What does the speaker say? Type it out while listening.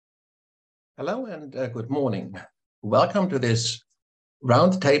Hello and good morning. Welcome to this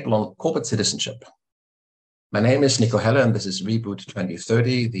roundtable on corporate citizenship. My name is Nico Heller and this is Reboot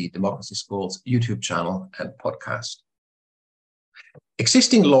 2030, the Democracy School's YouTube channel and podcast.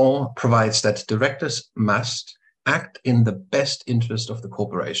 Existing law provides that directors must act in the best interest of the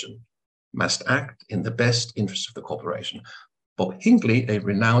corporation. Must act in the best interest of the corporation. Bob Hinckley, a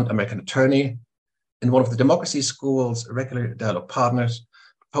renowned American attorney and one of the Democracy School's regular dialogue partners,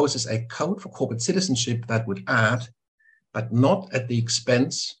 proposes a code for corporate citizenship that would add, but not at the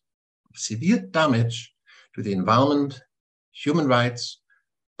expense of severe damage to the environment, human rights,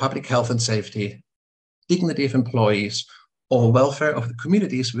 public health and safety, dignity of employees, or welfare of the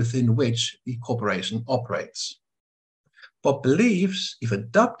communities within which the corporation operates. Bob believes, if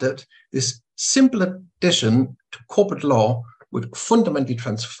adopted, this simple addition to corporate law would fundamentally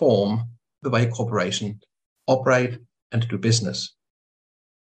transform the way corporations operate and do business.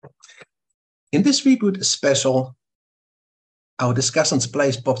 In this Reboot special, our discussants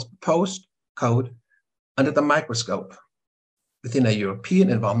place Bob's proposed code under the microscope within a European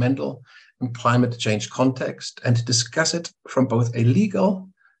environmental and climate change context and discuss it from both a legal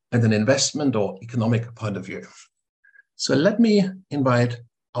and an investment or economic point of view. So let me invite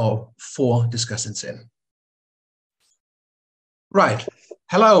our four discussants in. Right.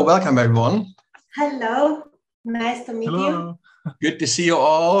 Hello, welcome everyone. Hello, nice to meet you. Good to see you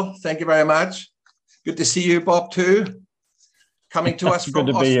all. Thank you very much. Good to see you, Bob, too. Coming to us from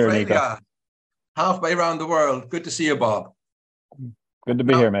Australia, halfway around the world. Good to see you, Bob. Good to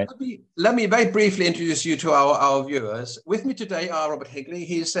be here, mate. Let me very briefly introduce you to our viewers. With me today are Robert Hinckley.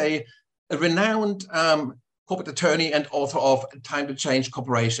 He's a renowned corporate attorney and author of Time to Change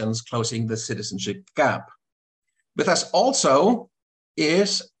Corporations, Closing the Citizenship Gap. With us also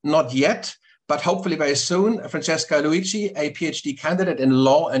is, not yet, but hopefully very soon, Francesca Luigi, a PhD candidate in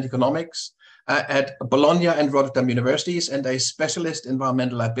law and economics at Bologna and Rotterdam universities, and a specialist in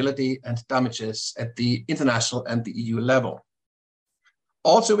environmental liability and damages at the international and the EU level.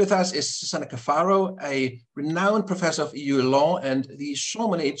 Also with us is Susanna Cafaro, a renowned professor of EU law and the Jean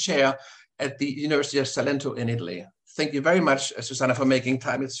Monnet Chair at the University of Salento in Italy. Thank you very much, Susanna, for making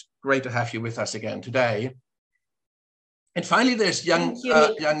time. It's great to have you with us again today. And finally, there's Yang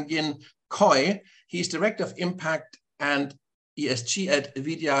Yin Koi. He's Director of Impact and ESG at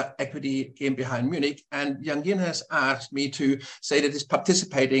Vidya Equity GmbH in Munich. And Yang Yin has asked me to say that he's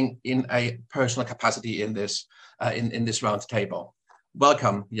participating in a personal capacity in this round table.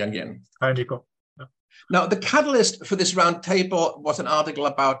 Welcome, Yang Yin. Hi, Nico. Now, the catalyst for this round table was an article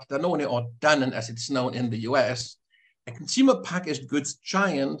about Danone, or Danone as it's known in the US, a consumer packaged goods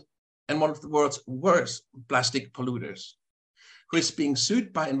giant and one of the world's worst plastic polluters, who is being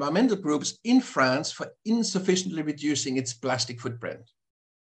sued by environmental groups in France for insufficiently reducing its plastic footprint.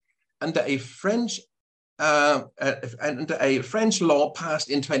 Under a French law passed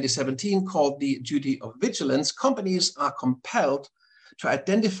in 2017 called the Duty of Vigilance, companies are compelled to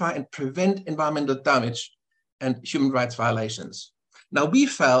identify and prevent environmental damage and human rights violations. Now, we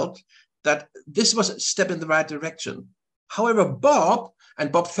felt that this was a step in the right direction. However, Bob,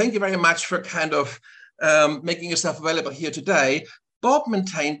 thank you very much for kind of making yourself available here today. Bob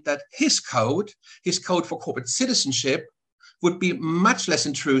maintained that his code for corporate citizenship, would be much less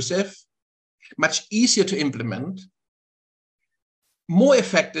intrusive, much easier to implement, more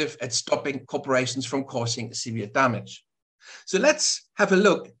effective at stopping corporations from causing severe damage. So let's have a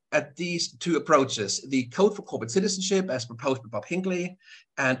look at these two approaches, the Code for Corporate Citizenship as proposed by Bob Hinckley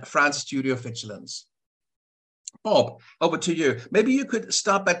and France's Duty of Vigilance. Bob, over to you. Maybe you could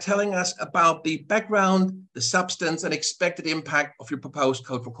start by telling us about the background, the substance, and expected impact of your proposed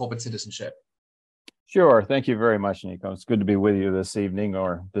Code for Corporate Citizenship. Sure. Thank you very much, Nico. It's good to be with you this evening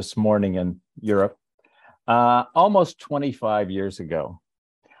or this morning in Europe. Almost 25 years ago,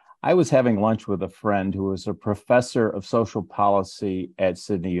 I was having lunch with a friend who was a professor of social policy at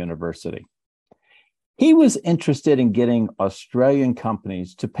Sydney University. He was interested in getting Australian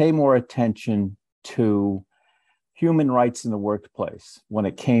companies to pay more attention to human rights in the workplace when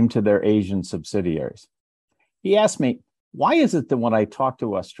it came to their Asian subsidiaries. He asked me, why is it that when I talk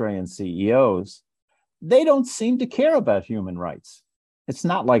to Australian CEOs, they don't seem to care about human rights? It's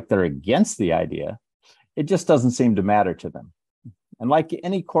not like they're against the idea. It just doesn't seem to matter to them. And like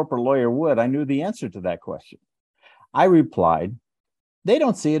any corporate lawyer would, I knew the answer to that question. I replied, they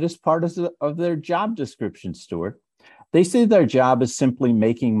don't see it as part of their job description, Stuart. They see their job as simply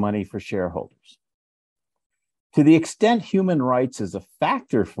making money for shareholders. To the extent human rights is a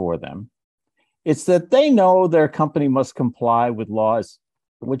factor for them, it's that they know their company must comply with laws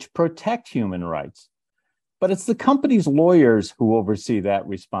which protect human rights, But it's the company's lawyers who oversee that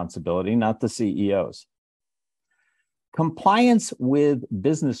responsibility, not the CEOs. Compliance with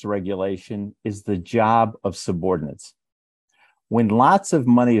business regulation is the job of subordinates. When lots of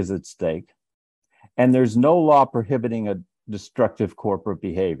money is at stake, and there's no law prohibiting a destructive corporate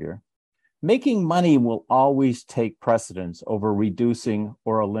behavior, making money will always take precedence over reducing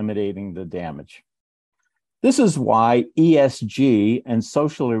or eliminating the damage. This is why ESG and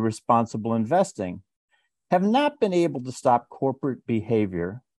socially responsible investing have not been able to stop corporate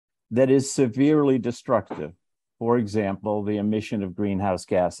behavior that is severely destructive. For example, the emission of greenhouse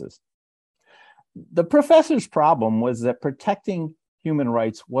gases. The professor's problem was that protecting human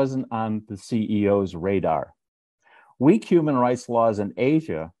rights wasn't on the CEO's radar. Weak human rights laws in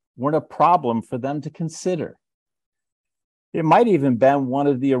Asia weren't a problem for them to consider. It might even been one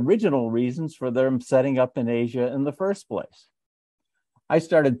of the original reasons for them setting up in Asia in the first place. I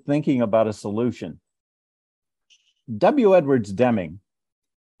started thinking about a solution. W. Edwards Deming,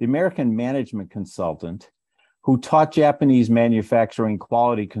 the American management consultant who taught Japanese manufacturing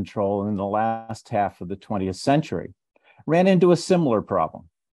quality control in the last half of the 20th century, ran into a similar problem.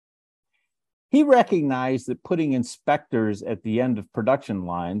 He recognized that putting inspectors at the end of production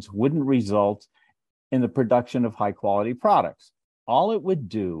lines wouldn't result in the production of high quality products. All it would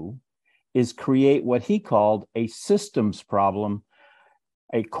do is create what he called a systems problem,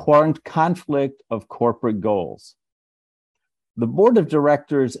 a conflict of corporate goals. The board of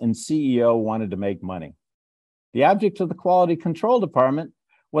directors and CEO wanted to make money. The object of the quality control department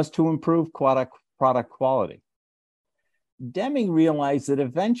was to improve product quality. Deming realized that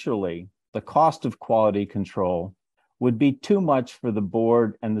eventually the cost of quality control would be too much for the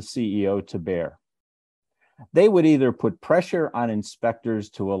board and the CEO to bear. They would either put pressure on inspectors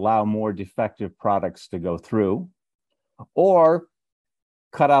to allow more defective products to go through, or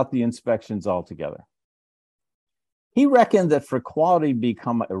cut out the inspections altogether. He reckoned that for quality to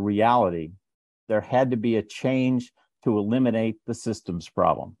become a reality, there had to be a change to eliminate the systems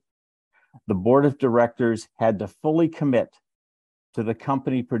problem. The board of directors had to fully commit to the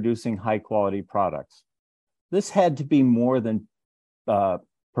company producing high quality products. This had to be more than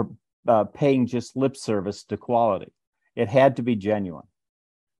paying just lip service to quality. It had to be genuine,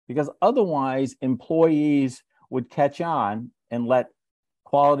 because otherwise employees would catch on and let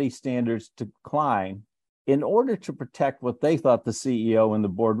quality standards decline in order to protect what they thought the CEO and the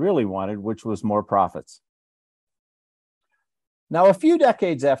board really wanted, which was more profits. Now, a few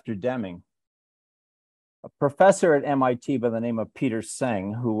decades after Deming, a professor at MIT by the name of Peter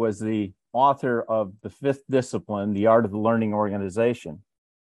Seng, who was the author of The Fifth Discipline, The Art of the Learning Organization,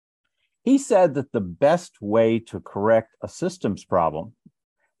 he said that the best way to correct a systems problem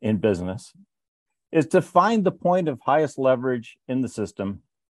in business is to find the point of highest leverage in the system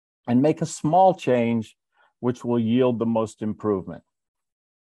and make a small change which will yield the most improvement.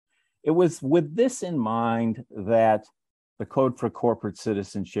 It was with this in mind that the Code for Corporate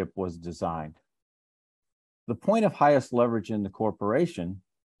Citizenship was designed. The point of highest leverage in the corporation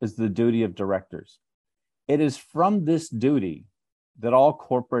is the duty of directors. It is from this duty that all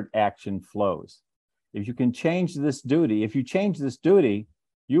corporate action flows. If you change this duty,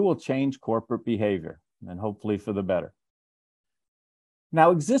 you will change corporate behavior, and hopefully for the better.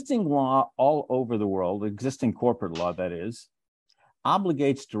 Now, existing law all over the world, existing corporate law that is,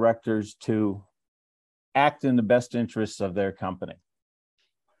 obligates directors to act in the best interests of their company.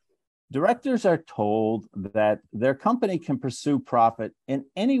 Directors are told that their company can pursue profit in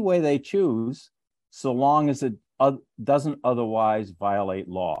any way they choose, so long as it doesn't otherwise violate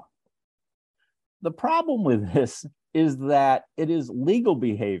law. The problem with this is that it is legal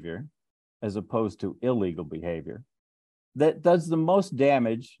behavior, as opposed to illegal behavior, that does the most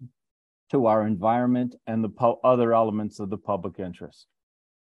damage to our environment and the other elements of the public interest.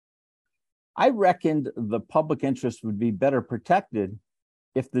 I reckoned the public interest would be better protected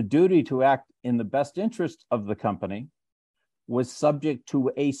if the duty to act in the best interest of the company was subject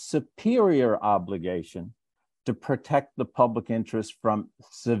to a superior obligation to protect the public interest from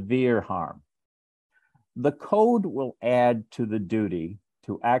severe harm. The code will add to the duty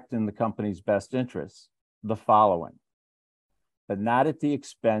to act in the company's best interests the following: but not at the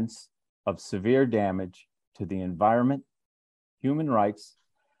expense of severe damage to the environment, human rights,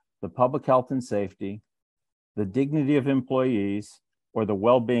 the public health and safety, the dignity of employees, or the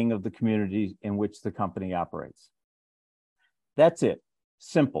well-being of the community in which the company operates. That's it.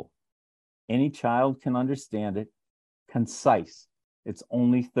 Simple. Any child can understand it. Concise. It's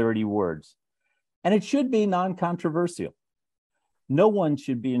only 30 words. And it should be non-controversial. No one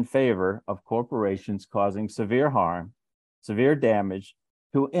should be in favor of corporations causing severe harm, severe damage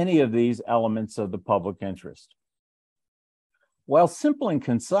to any of these elements of the public interest. While simple and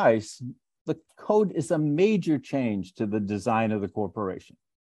concise, the code is a major change to the design of the corporation.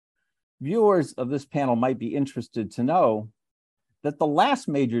 Viewers of this panel might be interested to know that the last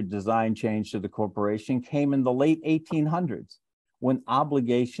major design change to the corporation came in the late 1800s, when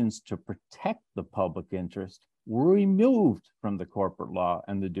obligations to protect the public interest were removed from the corporate law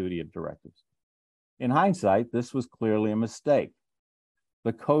and the duty of directors. In hindsight, this was clearly a mistake.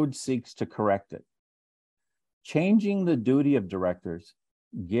 The code seeks to correct it. Changing the duty of directors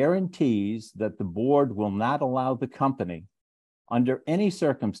guarantees that the board will not allow the company, under any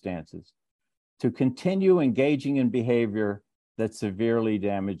circumstances, to continue engaging in behavior that severely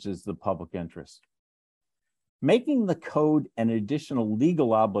damages the public interest. Making the code an additional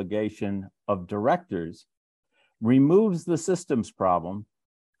legal obligation of directors removes the systems problem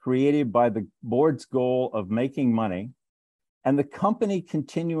created by the board's goal of making money and the company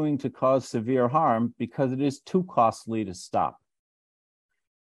continuing to cause severe harm because it is too costly to stop.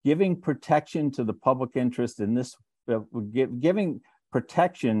 Giving protection to the public interest in this, giving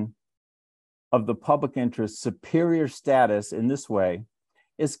protection of the public interest superior status in this way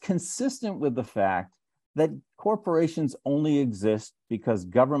is consistent with the fact that corporations only exist because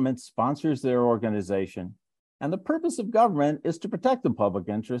government sponsors their organization, and the purpose of government is to protect the public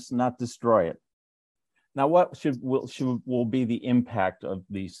interest, not destroy it. Now, what will be the impact of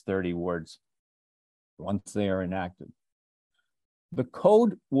these 30 words once they are enacted? The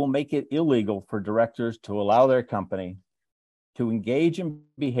code will make it illegal for directors to allow their company to engage in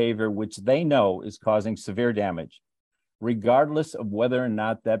behavior which they know is causing severe damage, regardless of whether or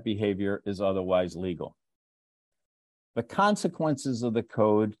not that behavior is otherwise legal. The consequences of the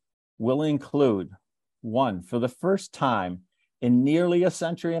code will include, one, for the first time in nearly a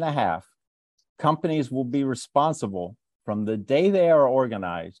century and a half, companies will be responsible from the day they are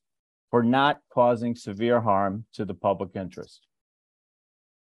organized for not causing severe harm to the public interest.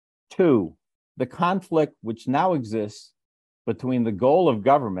 Two, the conflict which now exists between the goal of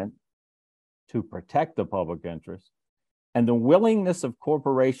government to protect the public interest and the willingness of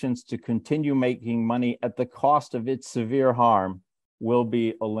corporations to continue making money at the cost of its severe harm will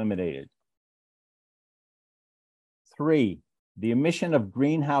be eliminated. Three, the emission of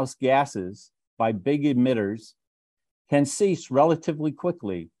greenhouse gases by big emitters can cease relatively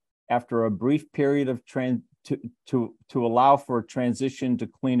quickly after a brief period of to allow for a transition to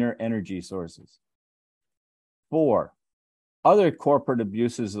cleaner energy sources. Four, other corporate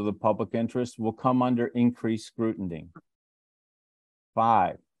abuses of the public interest will come under increased scrutiny.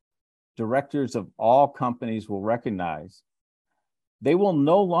 Five, directors of all companies will recognize they will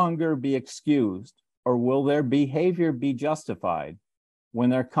no longer be excused or will their behavior be justified when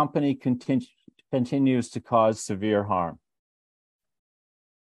their company continues to cause severe harm.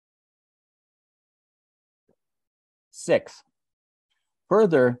 Six,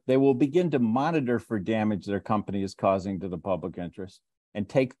 further, they will begin to monitor for damage their company is causing to the public interest and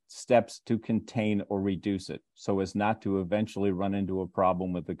take steps to contain or reduce it so as not to eventually run into a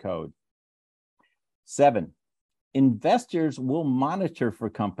problem with the code. Seven, investors will monitor for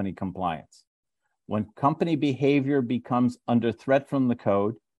company compliance. When company behavior becomes under threat from the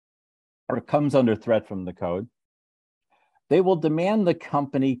code, or comes under threat from the code, they will demand the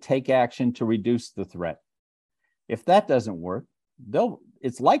company take action to reduce the threat. If that doesn't work,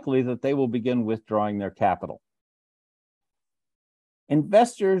 it's likely that they will begin withdrawing their capital.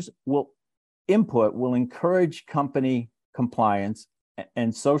 Investors will encourage company compliance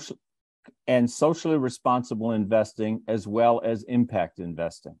and socially responsible investing as well as impact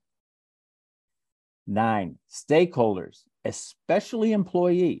investing. 9, stakeholders, especially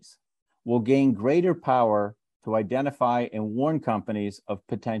employees, will gain greater power to identify and warn companies of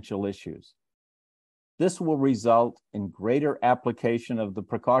potential issues. This will result in greater application of the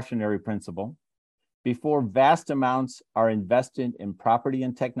precautionary principle before vast amounts are invested in property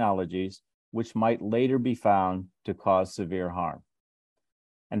and technologies which might later be found to cause severe harm.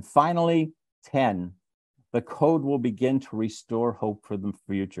 And finally, 10, the code will begin to restore hope for the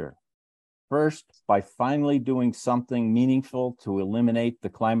future. First, by finally doing something meaningful to eliminate the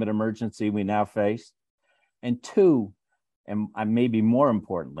climate emergency we now face. And two, and maybe more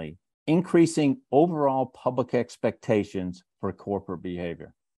importantly, increasing overall public expectations for corporate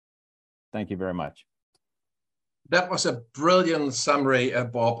behavior. Thank you very much. That was a brilliant summary,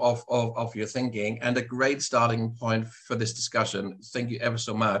 Bob, of your thinking and a great starting point for this discussion. Thank you ever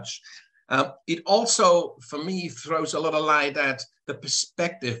so much. It also, for me, throws a lot of light at the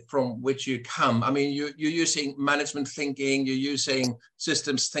perspective from which you come. I mean, you're using management thinking, you're using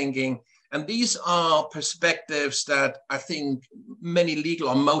systems thinking, And these are perspectives that I think many legal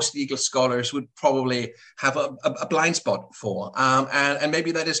or most legal scholars would probably have a blind spot for. And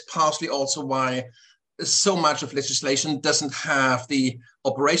maybe that is partially also why so much of legislation doesn't have the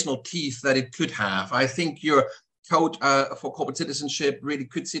operational teeth that it could have. I think your code for corporate citizenship really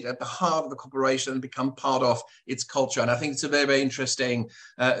could sit at the heart of the corporation and become part of its culture. And I think it's a very, very interesting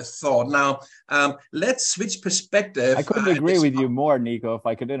thought. Now, let's switch perspective. I couldn't agree with you more, Nico, if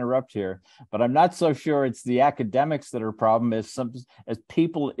I could interrupt here, but I'm not so sure it's the academics that are a problem as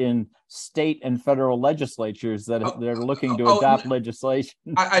people in state and federal legislatures that they're looking to adopt legislation.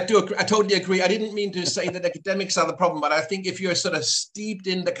 I do agree. I totally agree. I didn't mean to say that academics are the problem, but I think if you're sort of steeped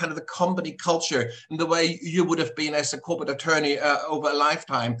in the kind of the company culture and the way you would have been as a corporate attorney over a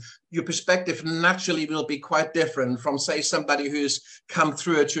lifetime, your perspective naturally will be quite different from, say, somebody who's come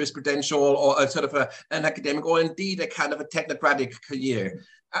through a jurisprudential or a sort of an academic or indeed a kind of a technocratic career.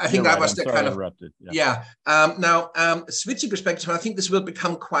 I think that was the kind of interrupted. Yeah. Now, switching perspective, I think this will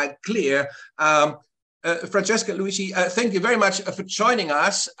become quite clear. Francesca, Luigi, thank you very much for joining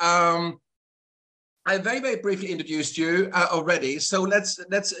us. I very, very briefly introduced you already, so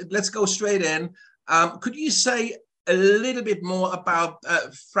let's go straight in. Could you say a little bit more about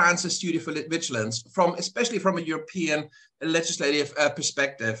France's duty for vigilance, especially from a European legislative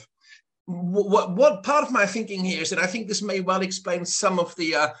perspective? What part of my thinking here is that I think this may well explain some of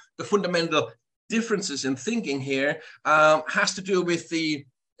the fundamental differences in thinking here, has to do with the,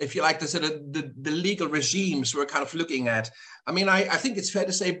 if you like, the sort of the legal regimes we're kind of looking at. I mean, I think it's fair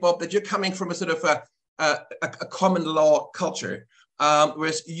to say, Bob, that you're coming from a sort of a common law culture,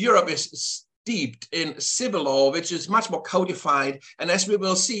 whereas Europe is steeped in civil law, which is much more codified, and as we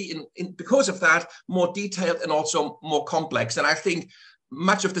will see, because of that, more detailed and also more complex. And I think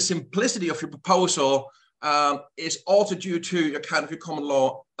much of the simplicity of your proposal is also due to your kind of your common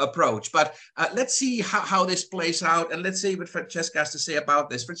law approach. But let's see how this plays out, and let's see what Francesca has to say about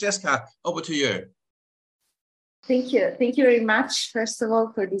this. Francesca, over to you. Thank you. Thank you very much, first of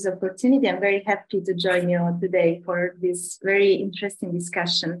all, for this opportunity. I'm very happy to join you today for this very interesting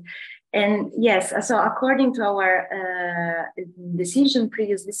discussion. And yes, so according to our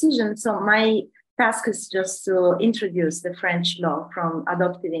previous decision, so my task is just to introduce the French law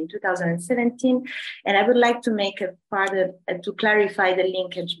adopted in 2017. And I would like to make to clarify the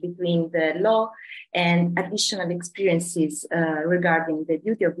linkage between the law and additional experiences regarding the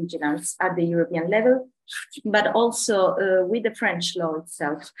duty of vigilance at the European level, but also with the French law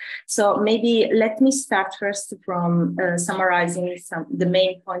itself. So maybe let me start first from summarizing the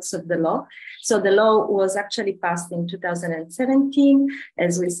main points of the law. So the law was actually passed in 2017.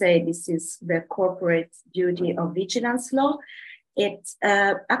 As we say, this is the corporate duty of vigilance law. It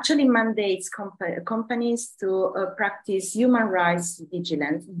actually mandates companies to practice human rights due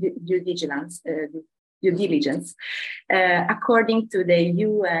diligence, according to the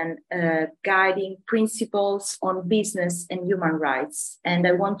UN guiding principles on business and human rights. And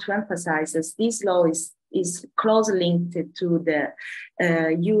I want to emphasize that this law is closely linked to the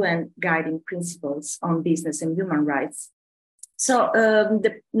UN guiding principles on business and human rights. So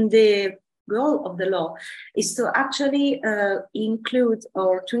the goal of the law is to actually include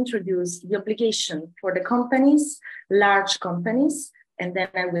or to introduce the obligation for the companies, large companies, and then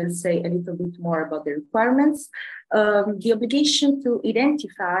I will say a little bit more about the requirements, the obligation to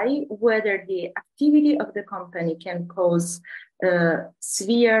identify whether the activity of the company can cause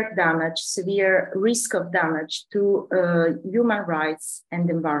severe risk of damage to human rights and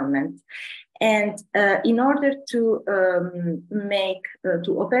environment. And in order to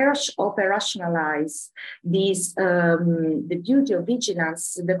operationalize this, the duty of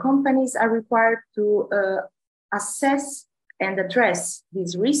vigilance, the companies are required to assess and address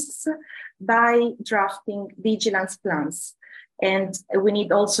these risks by drafting vigilance plans. And we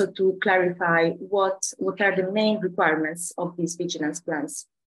need also to clarify what are the main requirements of these vigilance plans.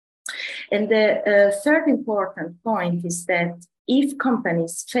 And the third important point is that if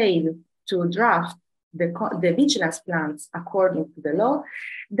companies fail to draft the vigilance plans according to the law,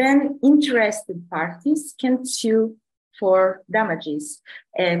 then interested parties can sue for damages,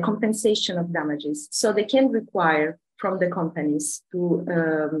 compensation of damages. So they can require from the companies to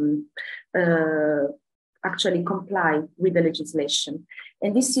actually comply with the legislation.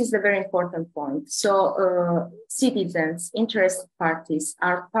 And this is a very important point. So citizens, interested parties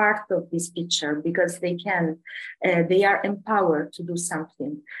are part of this picture because they are empowered to do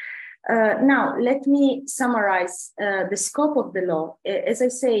something. Now, let me summarize the scope of the law. As I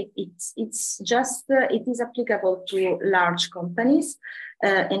say, it is applicable to large companies.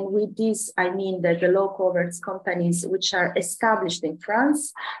 And with this, I mean that the law covers companies which are established in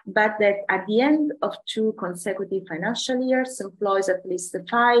France, but that at the end of 2 consecutive financial years employs at least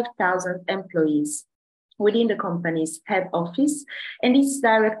 5,000 employees within the company's head office and its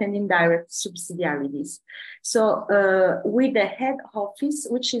direct and indirect subsidiaries. So with the head office,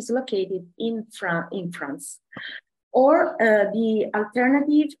 which is located in France. Or the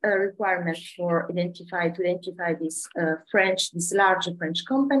alternative requirement to identify these large French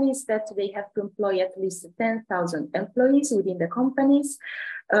companies, that they have to employ at least 10,000 employees within the companies,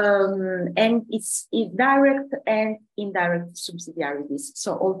 and it's direct and indirect subsidiaries,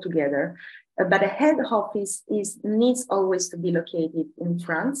 so altogether. But a head office needs always to be located in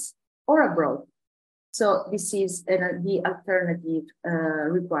France or abroad. So this is the alternative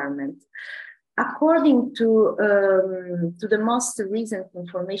requirement. According to the most recent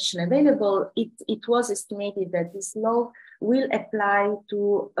information available, it was estimated that this law will apply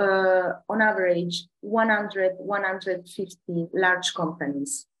to, on average, 150 large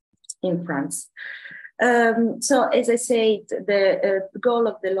companies in France. So, as I said, the goal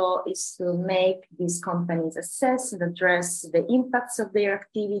of the law is to make these companies assess and address the impacts of their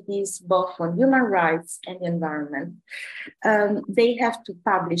activities, both on human rights and the environment. They have to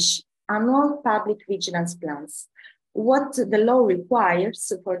publish annual public vigilance plans. What the law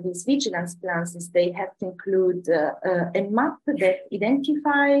requires for these vigilance plans is they have to include a map that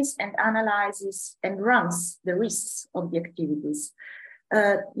identifies and analyzes and ranks the risks of the activities.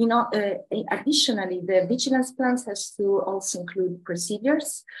 Additionally, the vigilance plans has to also include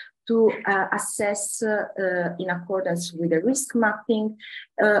procedures to assess, in accordance with the risk mapping,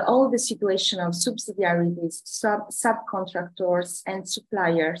 all the situation of subsidiaries, subcontractors, and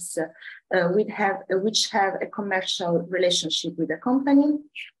suppliers which have a commercial relationship with the company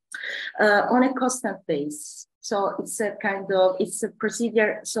on a constant basis. So it's a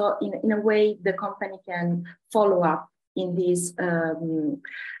procedure. So in a way, the company can follow up in this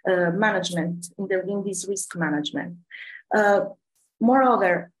management, in this risk management.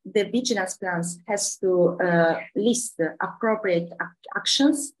 Moreover, the vigilance plans has to list appropriate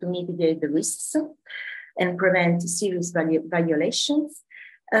actions to mitigate the risks and prevent serious violations.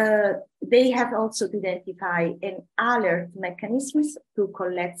 They have also to identify an alert mechanisms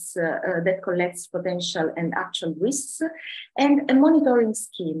that collects potential and actual risks, and a monitoring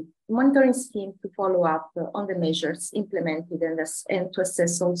scheme to follow up on the measures implemented and to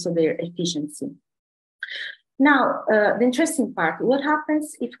assess also their efficiency. Now, the interesting part, what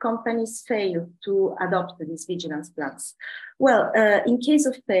happens if companies fail to adopt these vigilance plans? Well, in case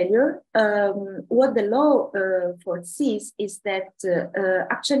of failure, what the law foresees is that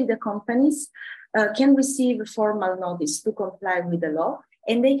actually the companies can receive a formal notice to comply with the law,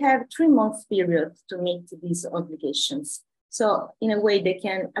 and they have 3 months period to meet these obligations. So in a way, they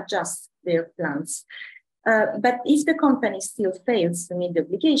can adjust their plans. But if the company still fails to meet the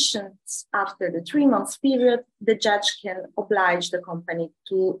obligations after the 3 months period, the judge can oblige the company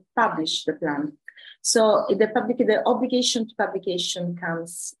to publish the plan. So the obligation to publication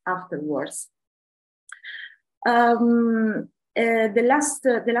comes afterwards. The last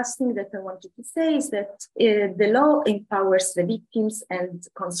thing that I wanted to say is that the law empowers the victims and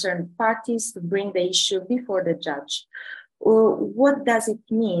concerned parties to bring the issue before the judge. What does it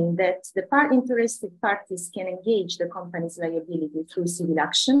mean? That the interested parties can engage the company's liability through civil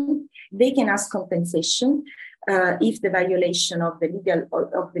action. They can ask compensation if the violation of the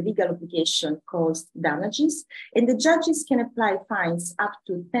legal obligation caused damages, and the judges can apply fines up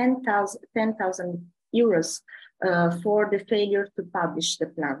to 10,000 euros for the failure to publish the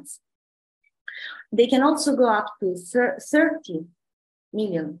plans. They can also go up to 30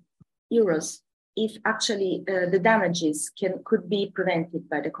 million euros if actually the damages could be prevented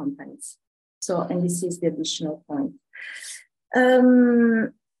by the companies. So, and this is the additional point.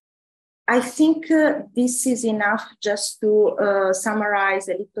 I think this is enough just to summarize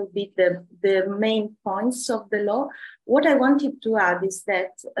a little bit the main points of the law. What I wanted to add is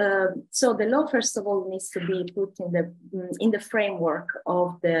that, so the law, first of all, needs to be put in the framework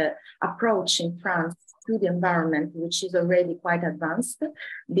of the approach in France to the environment, which is already quite advanced,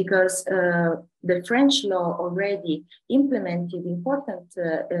 because the French law already implemented important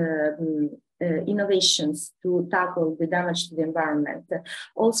innovations to tackle the damage to the environment.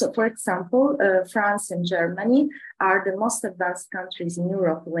 Also, for example, France and Germany are the most advanced countries in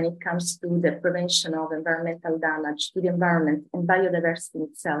Europe when it comes to the prevention of environmental damage to the environment and biodiversity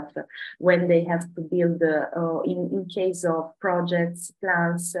itself, when they have to build in case of projects,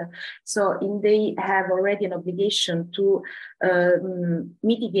 plans. They have already an obligation to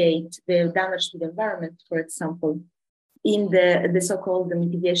mitigate the damage to the environment, for example, in the so-called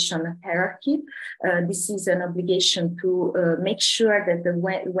mitigation hierarchy. This is an obligation to make sure that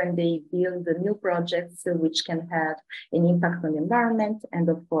when they build the new projects which can have an impact on the environment, and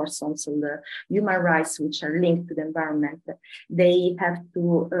of course also the human rights which are linked to the environment, they have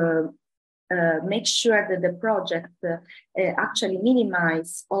to make sure that the project actually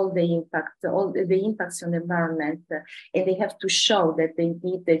minimize all the impacts on the environment, and they have to show that they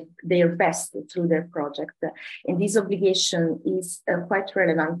did their best through their project. And this obligation is quite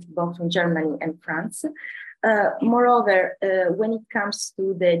relevant both in Germany and France. Moreover, when it comes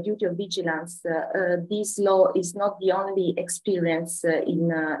to the duty of vigilance, this law is not the only experience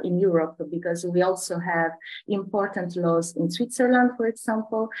in Europe, because we also have important laws in Switzerland, for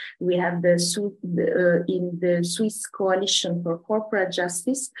example. We have the Swiss Coalition for Corporate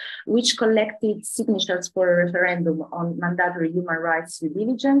Justice, which collected signatures for a referendum on mandatory human rights due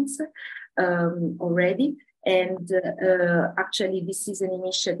diligence already. And actually, this is an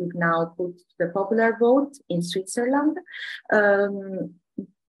initiative now put to the popular vote in Switzerland.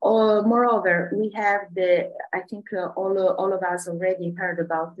 Moreover, we have I think all of us already heard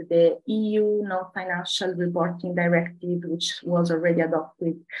about the EU non-financial reporting directive, which was already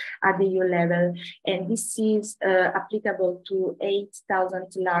adopted at the EU level. And this is applicable to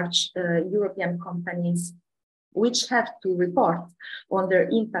 8,000 large European companies, which have to report on their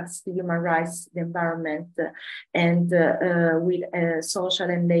impacts to human rights, the environment, and with social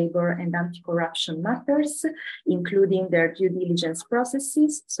and labor and anti-corruption matters, including their due diligence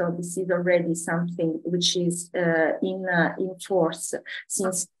processes. So this is already something which is in force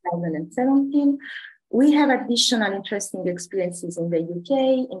since 2017. We have additional interesting experiences in the UK.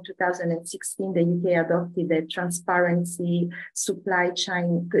 In 2016, the UK adopted the Transparency Supply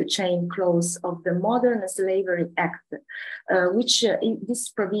Chain Clause of the Modern Slavery Act, which this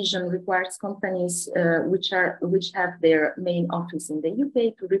provision requires companies which have their main office in the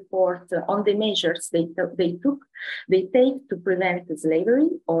UK to report on the measures they take to prevent slavery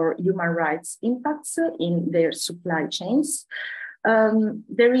or human rights impacts in their supply chains.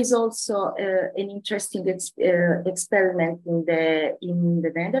 There is also an interesting experiment in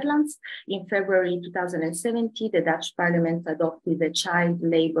the Netherlands. In February 2017, the Dutch Parliament adopted the Child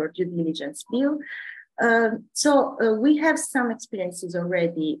Labor Due Diligence Bill. We have some experiences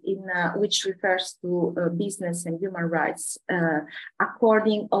already in which refers to business and human rights,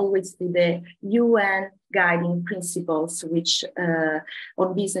 according always to the UN guiding principles, which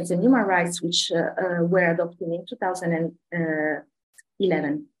on business and human rights, which were adopted in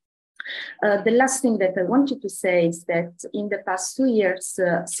 2011. The last thing that I wanted to say is that in the past 2 years,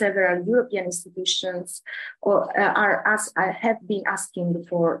 several European institutions have been asking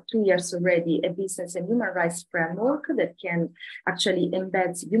for 2 years already a business and human rights framework that can actually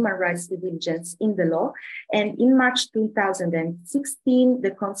embed human rights due diligence in the law. And in March 2016,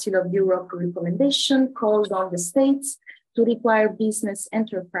 the Council of Europe recommendation called on the states to require business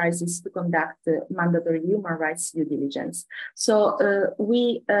enterprises to conduct mandatory human rights due diligence. So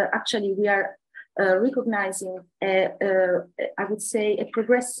we are recognizing, I would say, a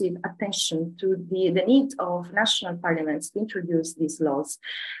progressive attention to the need of national parliaments to introduce these laws.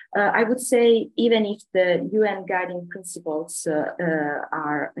 I would say, even if the UN guiding principles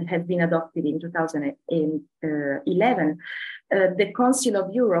have been adopted in 2011, the Council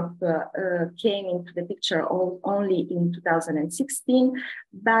of Europe came into the picture only in 2016,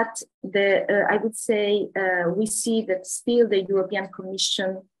 but I would say we see that still the European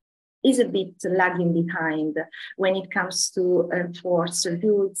Commission is a bit lagging behind when it comes to enforce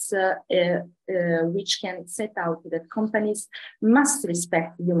rules which can set out that companies must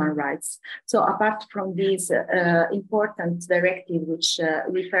respect human rights. So apart from this important directive, which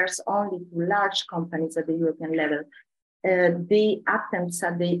refers only to large companies at the European level, the attempts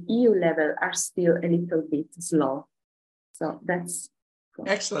at the EU level are still a little bit slow. So that's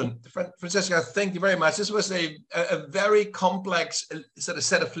excellent. Francesca, thank you very much. This was a very complex sort of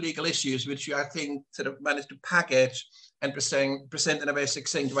set of legal issues, which you, I think, sort of managed to package and present in a very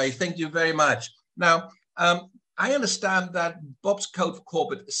succinct way. Thank you very much. Now, I understand that Bob's Code for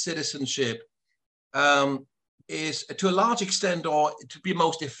Corporate Citizenship is to a large extent, or to be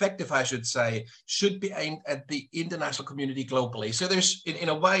most effective, I should say, should be aimed at the international community globally. So there's, in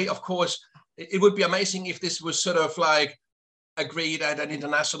a way, of course, it would be amazing if this was sort of like agreed at an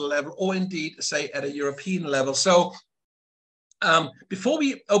international level, or indeed, say, at a European level. So before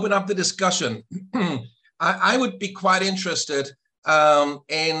we open up the discussion, I would be quite interested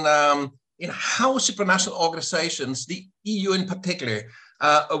in how supranational organizations, the EU in particular,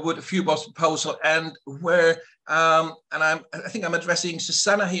 would view Bob's proposal, and where, and I think I'm addressing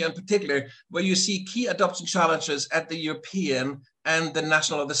Susanna here in particular, where you see key adoption challenges at the European and the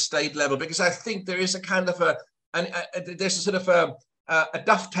national or the state level, because I think there is a kind of there's a sort of a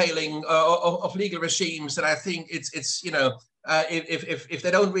dovetailing of legal regimes that I think it's you know, if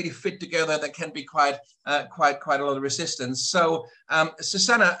they don't really fit together, there can be quite a lot of resistance. So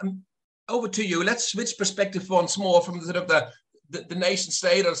Susanna, over to you. Let's switch perspective once more from sort of the nation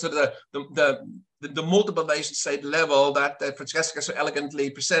state, or sort of the multiple nation state level that Francesca so elegantly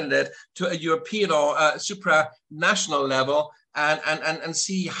presented, to a European or supranational level, and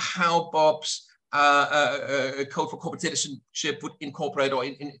see how Bob's Code for Corporate Citizenship would incorporate or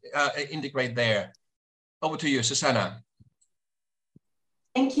integrate there. Over to you, Susanna.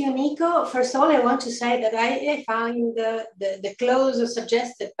 Thank you, Nico. First of all, I want to say that I find the clause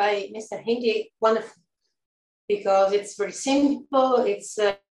suggested by Mr. Hindi wonderful, because it's very simple, it's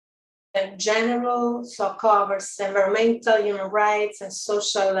general, so covers environmental, human rights, and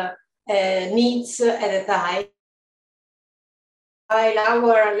social needs at a time. While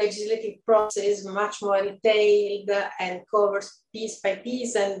our legislative process is much more detailed and covers piece by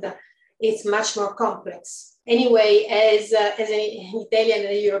piece, and it's much more complex. Anyway, as an Italian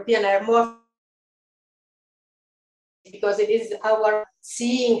and a European, are more, because it is our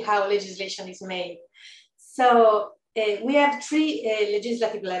seeing how legislation is made. So we have three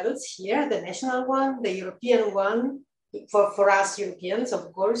legislative levels here: the national one, the European one, for us Europeans,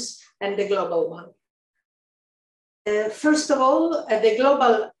 of course, and the global one. First of all, the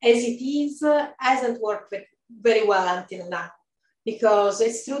global as it is hasn't worked very well until now, because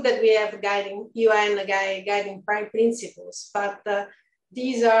it's true that we have guiding prime principles, but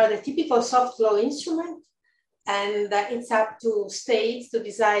these are the typical soft law instrument, and it's up to states to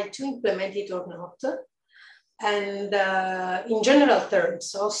decide to implement it or not. And in general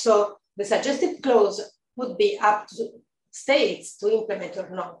terms, also the suggested clause would be up to states to implement or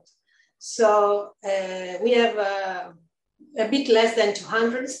not. So we have a bit less than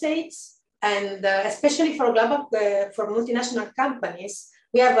 200 states, and especially for global, for multinational companies,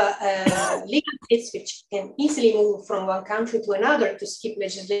 we have legal states which can easily move from one country to another to skip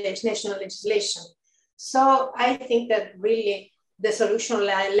national legislation. So I think that really the solution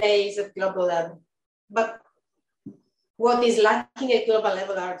lays at global level. But what is lacking at global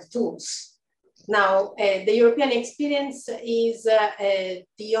level are the tools. Now, the European experience is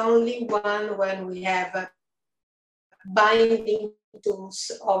the only one when we have binding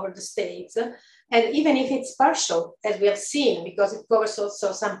tools over the states. And even if it's partial, as we have seen, because it covers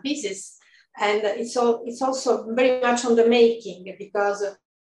also some pieces, and it's also very much on the making, because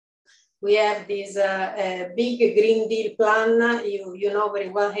we have this big Green Deal plan, you know very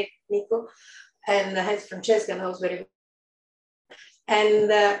well, Nico, and as Francesca knows very well.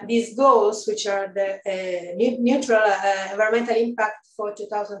 And these goals, which are the neutral environmental impact for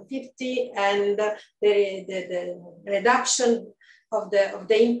 2050 and the reduction of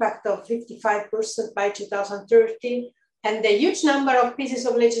the impact of 55% by 2030, and the huge number of pieces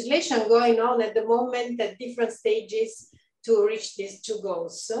of legislation going on at the moment at different stages to reach these two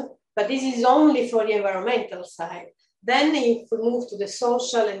goals. But this is only for the environmental side. Then if we move to the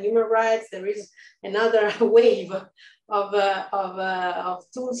social and human rights, there is another wave of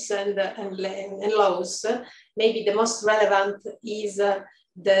tools and laws. Maybe the most relevant is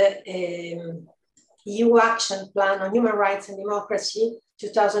the EU Action Plan on Human Rights and Democracy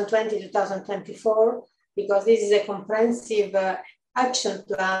 2020-2024, because this is a comprehensive action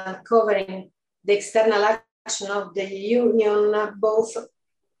plan covering the external action of the Union, both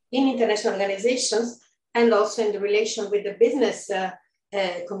in international organizations and also in the relation with the business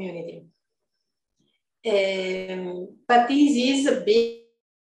community. But this is a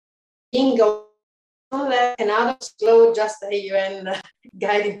being another slow, just a UN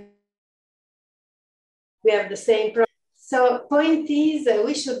guiding. We have the same problem. So point is,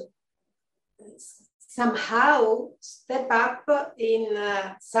 we should somehow step up in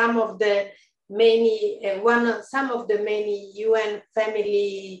some of the many UN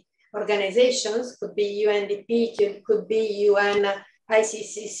family organizations. Could be UNDP, could be UN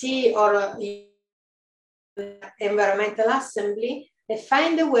ICCC, or Environmental Assembly, and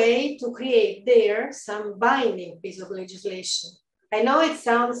find a way to create there some binding piece of legislation. I know it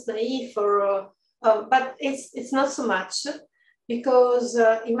sounds naive, but it's not so much, because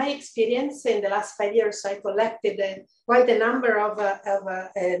in my experience in the last 5 years, I collected quite a number of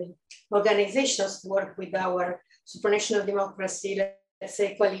organizations to work with our supranational democracy, let's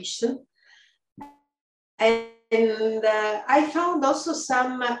say, coalition. And I found also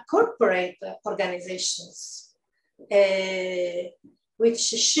some corporate organizations which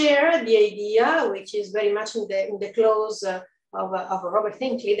share the idea, which is very much in the clause of Robert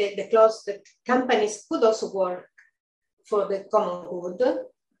Hinckley, the clause that companies could also work for the common good.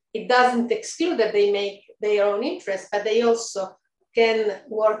 It doesn't exclude that they make their own interest, but they also can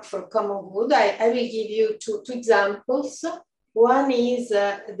work for common good. I will give you two examples. One is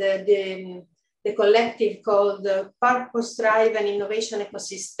the collective called Purpose Driven Innovation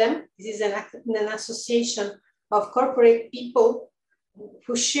Ecosystem. This is an association of corporate people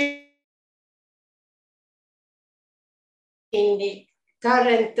who share in the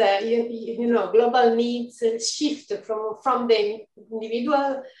current global needs shift from the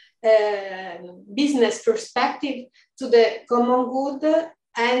individual business perspective to the common good,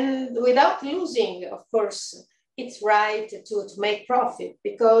 and without losing, of course, its right to make profit,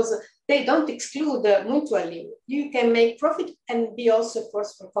 because they don't exclude mutually. You can make profit and be also a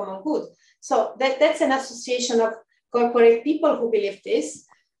force for common good. So that's an association of corporate people who believe this.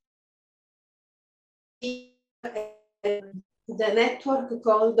 The network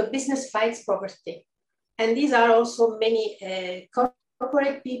called the Business Fights Poverty. And these are also many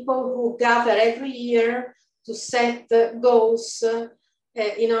corporate people who gather every year to set goals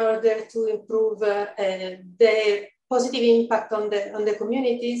in order to improve their positive impact on the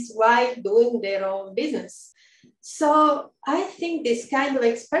communities while doing their own business. So I think this kind of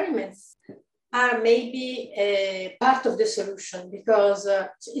experiments are maybe a part of the solution, because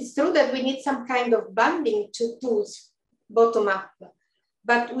it's true that we need some kind of banding tools, bottom up,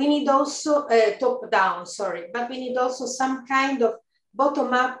 but we need also top down, but we need also some kind of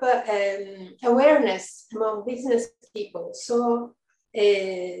bottom up awareness among business people. So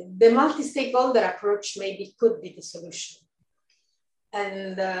the multi-stakeholder approach maybe could be the solution.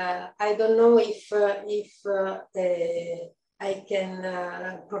 And I don't know if I can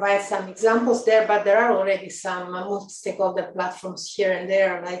provide some examples there, but there are already some multi-stakeholder platforms here and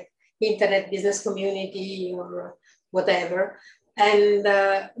there, like Internet Business Community or whatever. And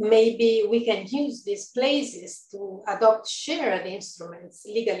maybe we can use these places to adopt shared instruments,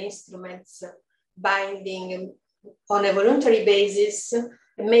 legal instruments, binding on a voluntary basis,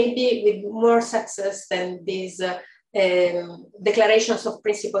 maybe with more success than these declarations of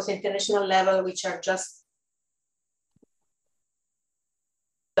principles at international level, which are just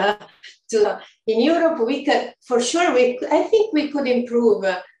in Europe. We could, for sure, I think we could improve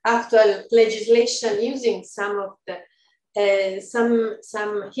actual legislation using some of the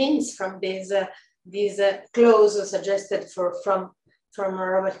some hints from these clauses suggested from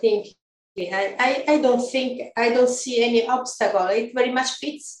Robert Hinckley. I don't see any obstacle. It very much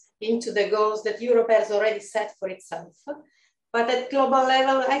fits into the goals that Europe has already set for itself. But at global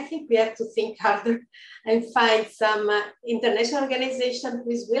level, I think we have to think harder and find some international organization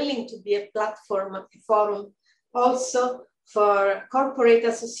who is willing to be a platform, a forum, also for corporate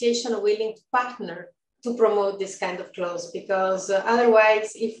association willing to partner to promote this kind of clause. Because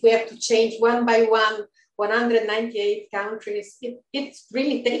otherwise, if we have to change one by one, 198 countries, it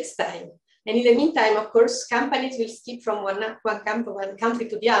really takes time. And in the meantime, of course, companies will skip from one country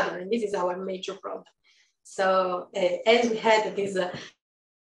to the other, and this is our major problem. So as we had this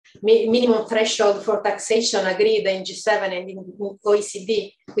minimum threshold for taxation agreed in G7 and in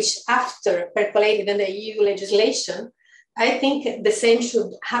OECD, which after percolated in the EU legislation, I think the same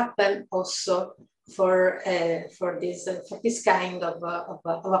should happen also for this kind of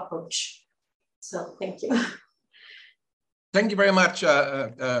approach. So thank you. Thank you very much,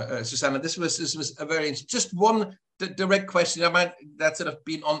 Susanna. This was a very just one direct question that's sort of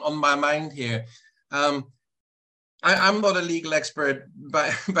been on my mind here. I'm not a legal expert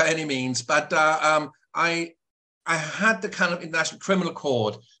by any means, but I had the kind of international criminal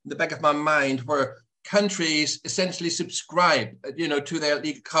court in the back of my mind where countries essentially subscribe, to their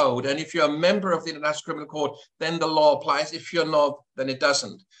legal code, and if you're a member of the international criminal court, then the law applies. If you're not, then it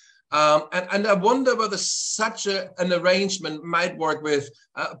doesn't. And I wonder whether such an arrangement might work with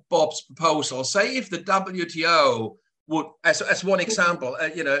Bob's proposal. Say if the WTO would, as one example,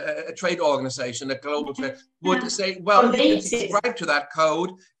 a trade organization, a global trade, would say, well, you can subscribe to that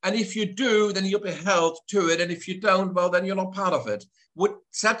code, and if you do, then you'll be held to it, and if you don't, well, then you're not part of it. Would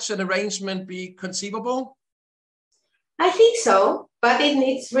such an arrangement be conceivable? I think so, but it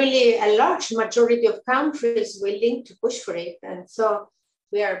needs really a large majority of countries willing to push for it. And so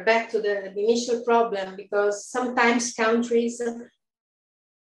we are back to the initial problem, because sometimes countries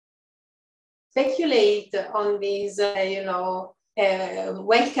speculate on these,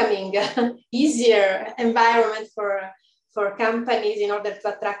 welcoming, easier environment for companies in order to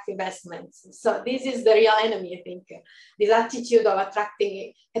attract investments. So this is the real enemy, I think, this attitude of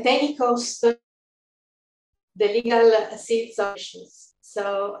attracting at any cost the legal seats of nations.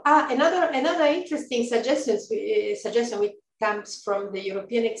 So another interesting suggestion which comes from the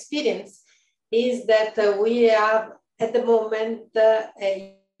European experience is that we have at the moment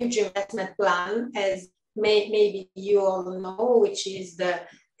a huge investment plan, as maybe you all know, which is the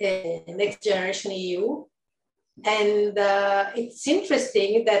Next Generation EU. And it's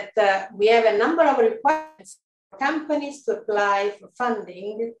interesting that we have a number of requirements for companies to apply for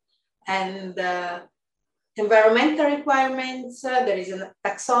funding, and environmental requirements. There is a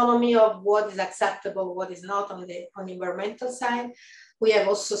taxonomy of what is acceptable, what is not on the environmental side. We have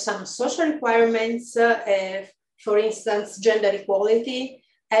also some social requirements, for instance, gender equality,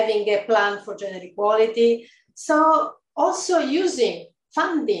 having a plan for gender equality. So also using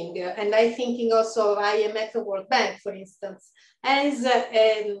funding, and I'm thinking also of IMF and World Bank, for instance, as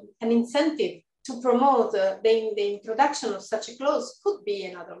an incentive to promote the introduction of such a clause could be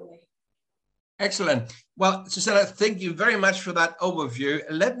another way. Excellent. Well, Susanna, thank you very much for that overview.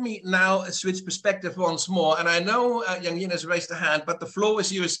 Let me now switch perspective once more. And I know Yang Yin has raised a hand, but the floor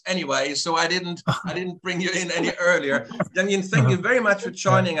is yours anyway, so I didn't bring you in any earlier. Yang Yin, thank you very much for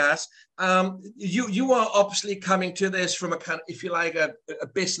joining us. You are obviously coming to this from a kind of, if you like, a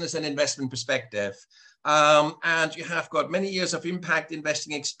business and investment perspective. And you have got many years of impact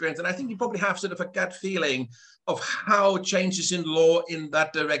investing experience. And I think you probably have sort of a gut feeling of how changes in law in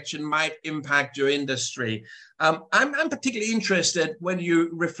that direction might impact your industry. I'm particularly interested when you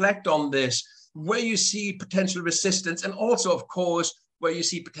reflect on this, where you see potential resistance, and also, of course, where you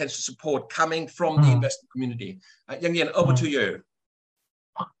see potential support coming from the investment community. Yang Yin, over to you.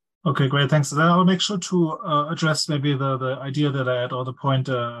 Okay, great, thanks. Then I'll make sure to address maybe the idea that I had, or the point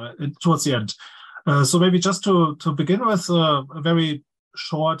towards the end. So maybe just to begin with a very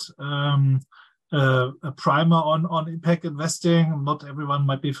short a primer on impact investing. Not everyone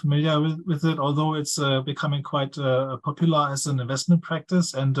might be familiar with it, although it's becoming quite popular as an investment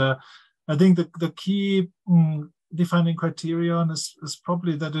practice. And I think the key defining criterion is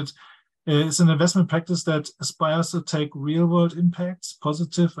probably that it is an investment practice that aspires to take real-world impacts,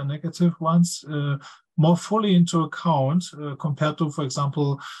 positive and negative ones, more fully into account compared to, for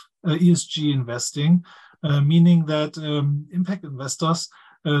example, ESG investing, meaning that impact investors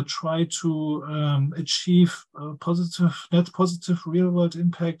try to achieve net positive real-world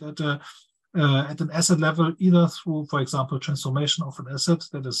impact at an asset level, either through, for example, transformation of an asset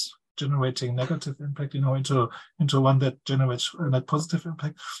that is generating negative impact, into one that generates a net positive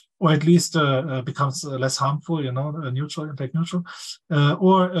impact, or at least becomes less harmful, impact neutral,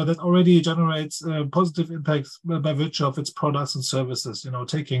 or that already generates positive impacts by virtue of its products and services,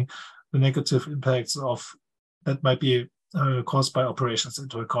 taking the negative impacts of that might be caused by operations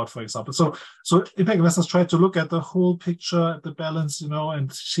into account, for example. So impact investors try to look at the whole picture, at the balance,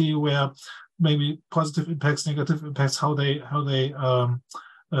 and see where maybe positive impacts, negative impacts, how they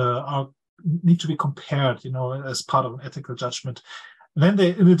need to be compared, as part of an ethical judgment. And then they,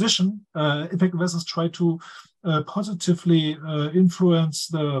 in addition, impact investors try to positively influence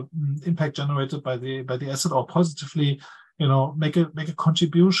the impact generated by the asset, or positively, make a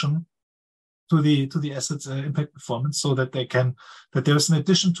contribution to the asset's impact performance, so that there's an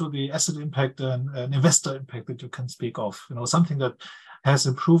addition to the asset impact an investor impact that you can speak of, something that has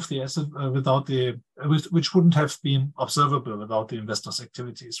improved the asset which wouldn't have been observable without the investor's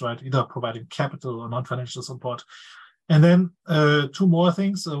activities, right? Either providing capital or non-financial support. And then two more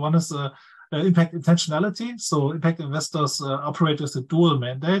things. One is impact intentionality. So impact investors operate with a dual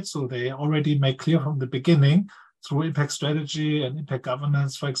mandate. So they already make clear from the beginning, through impact strategy and impact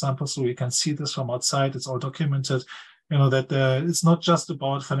governance, for example, so we can see this from outside, it's all documented, that it's not just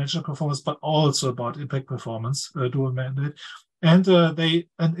about financial performance, but also about impact performance, dual mandate. And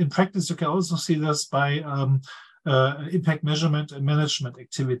in practice, you can also see this by impact measurement and management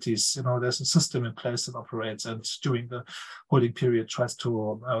activities. There's a system in place that operates, and during the holding period tries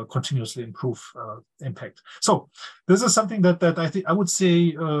to continuously improve impact. So this is something that I think I would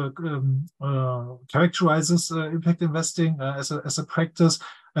say characterizes impact investing as a practice.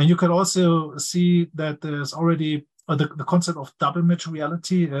 And you can also see that there's already the concept of double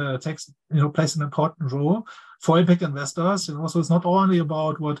materiality takes plays an important role for impact investors. So it's not only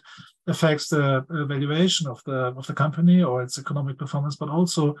about what affects the valuation of the company or its economic performance, but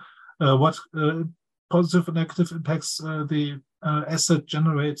also what positive and negative impacts the asset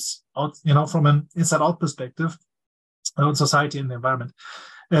generates out, from an inside-out perspective on society and the environment.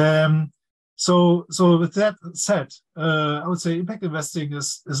 So with that said, I would say impact investing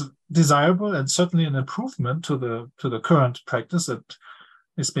is desirable and certainly an improvement to the current practice that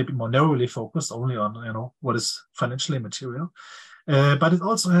is maybe more narrowly focused only on what is financially material. But it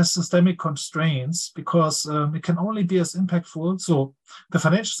also has systemic constraints because it can only be as impactful. So the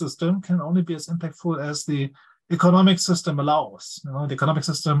financial system can only be as impactful as the economic system allows. The economic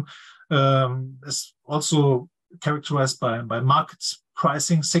system is also characterized by market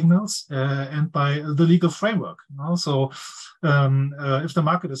pricing signals and by the legal framework. So if the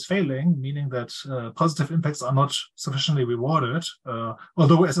market is failing, meaning that positive impacts are not sufficiently rewarded,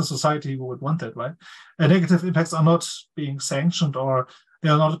 although as a society we would want that, right? Negative impacts are not being sanctioned or they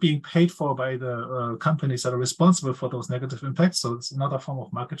are not being paid for by the companies that are responsible for those negative impacts. So it's another form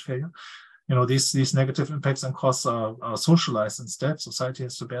of market failure. These negative impacts and costs are socialized instead. Society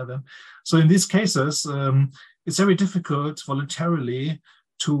has to bear them. So in these cases, it's very difficult voluntarily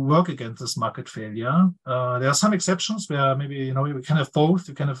to work against this market failure. There are some exceptions where maybe we can have both.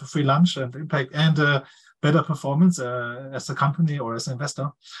 You can have a free lunch and impact and better performance as a company or as an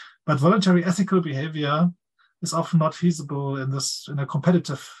investor. But voluntary ethical behavior is often not feasible in a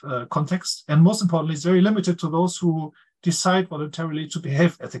competitive context, and most importantly, it's very limited to those who decide voluntarily to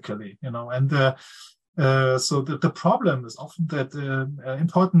behave ethically. So the problem is often that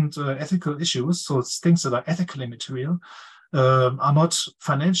important ethical issues, so it's things that are ethically material, are not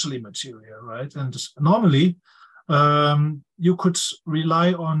financially material, right? And normally, you could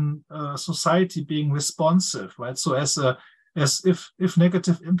rely on society being responsive, right? So as if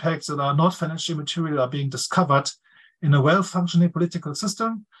negative impacts that are not financially material are being discovered in a well-functioning political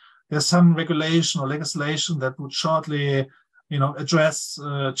system, there's some regulation or legislation that would shortly address,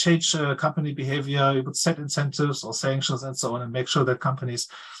 change company behavior. You would set incentives or sanctions and so on and make sure that companies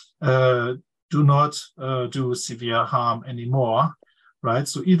do not do severe harm anymore, right?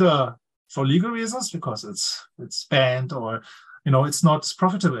 So either for legal reasons, because it's banned, or it's not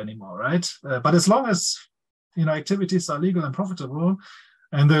profitable anymore, right? But as long as activities are legal and profitable,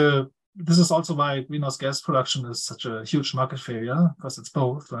 and this is also why greenhouse gas production is such a huge market failure, because it's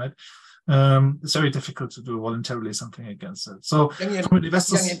both, right? It's very difficult to do voluntarily something against it. So, can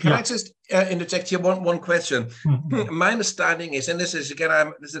I just interject here one question? Mm-hmm. My understanding is, and this is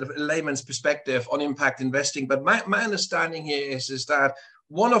again, this is a layman's perspective on impact investing, but my understanding here is that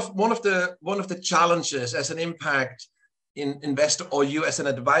one of the challenges as an impact investor, or you as an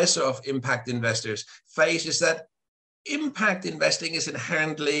advisor of impact investors face, is that impact investing is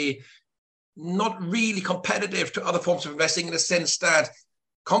inherently not really competitive to other forms of investing, in the sense that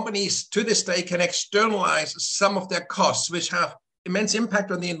companies to this day can externalize some of their costs, which have immense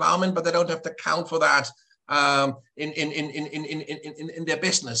impact on the environment, but they don't have to account for that in their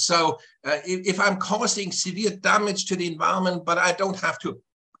business. So if I'm causing severe damage to the environment, but I don't have to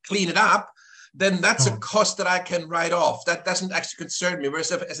clean it up, then that's a cost that I can write off. That doesn't actually concern me.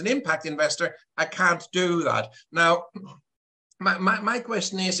 Whereas as an impact investor, I can't do that. Now, my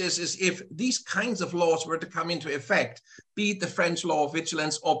question is if these kinds of laws were to come into effect, be it the French law of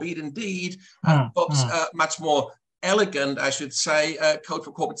vigilance, or be it indeed much more elegant, I should say, Code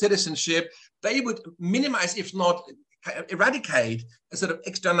for Corporate Citizenship, they would minimize, if not eradicate, sort of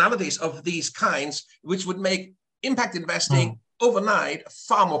externalities of these kinds, which would make impact investing overnight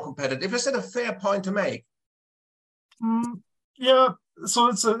far more competitive. Is that a fair point to make? Yeah. So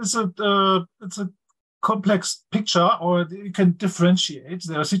it's a complex picture, or you can differentiate.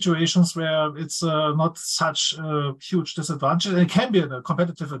 There are situations where it's not such a huge disadvantage. It can be a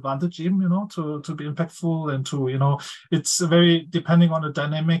competitive advantage, even to be impactful, and to it's very depending on a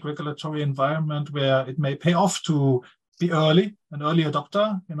dynamic regulatory environment where it may pay off to be an early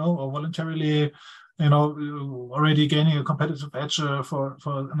adopter, or voluntarily, already gaining a competitive edge for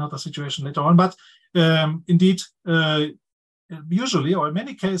another situation later on. But indeed, usually, or in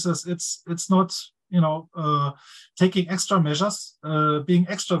many cases, it's not taking extra measures, being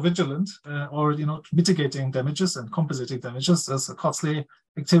extra vigilant, or mitigating damages and compensating damages as a costly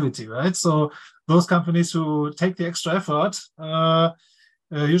activity, right? So those companies who take the extra effort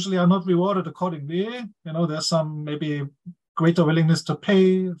usually are not rewarded accordingly. There's some maybe greater willingness to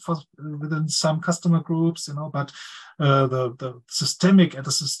pay for within some customer groups, but the systemic at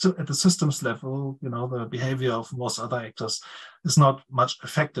the systems level, the behavior of most other actors is not much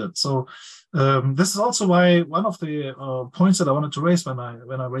affected. So this is also why one of the points that I wanted to raise when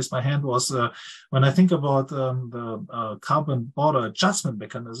I raised my hand was when I think about the carbon border adjustment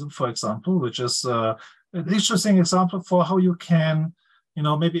mechanism, for example, which is an interesting example for how you can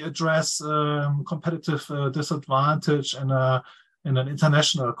maybe address competitive disadvantage in an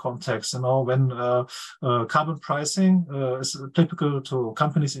international context. When carbon pricing is applicable to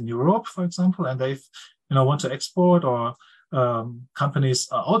companies in Europe, for example, and they want to export, or companies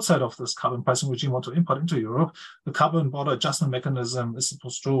outside of this carbon pricing regime want to import into Europe, the carbon border adjustment mechanism is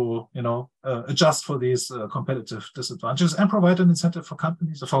supposed to adjust for these competitive disadvantages and provide an incentive for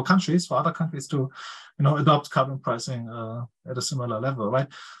other countries to adopt carbon pricing at a similar level, right?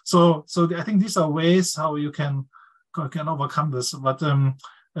 So I think these are ways how you can overcome this. But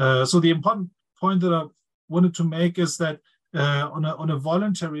so the important point that I wanted to make is that on a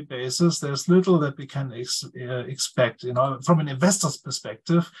voluntary basis, there's little that we can expect. From an investor's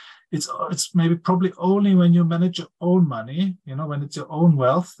perspective, it's maybe probably only when you manage your own money, when it's your own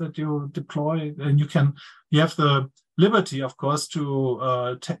wealth that you deploy, and you have the liberty, of course,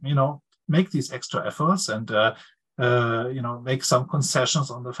 to make these extra efforts and make some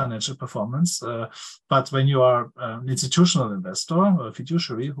concessions on the financial performance. But when you are an institutional investor or a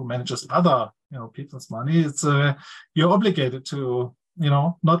fiduciary who manages other people's money, it's you're obligated to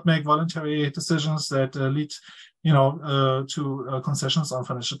not make voluntary decisions that lead to concessions on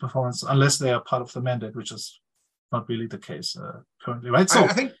financial performance unless they are part of the mandate, which is not really the case currently, right? So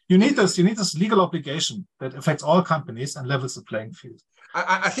I think you need this legal obligation that affects all companies and levels the playing field.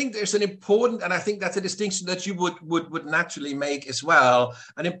 I think there's an important, and I think that's a distinction that you would naturally make as well,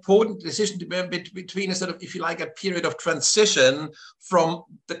 an important decision between a sort of, if you like, a period of transition from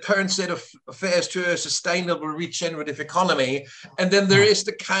the current state of affairs to a sustainable regenerative economy. And then there is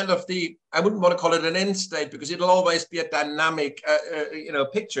the kind of I wouldn't want to call it an end state, because it'll always be a dynamic,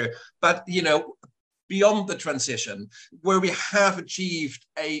 picture, but, beyond the transition, where we have achieved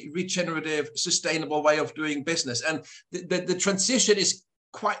a regenerative, sustainable way of doing business. And the transition is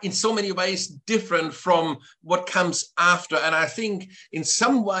quite, in so many ways, different from what comes after. And I think in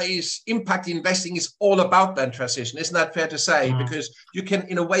some ways, impact investing is all about that transition. Isn't that fair to say? Because you can,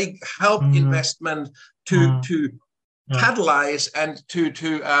 in a way, help investment to catalyze and to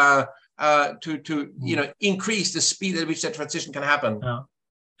increase the speed at which that transition can happen. Yeah.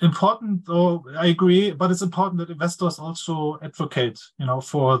 Important, though, I agree, but it's important that investors also advocate,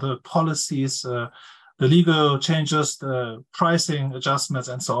 for the policies, the legal changes, the pricing adjustments,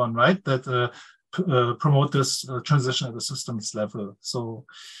 and so on, right? That promote this transition at the systems level. So,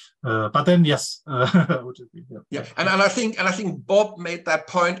 but then yes, I would agree. Yeah, and I think Bob made that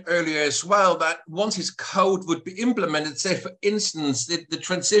point earlier as well, that once his code would be implemented, say for instance, the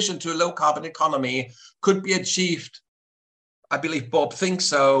transition to a low carbon economy could be achieved, I believe Bob thinks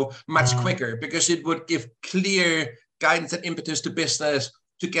so, much quicker, because it would give clear guidance and impetus to business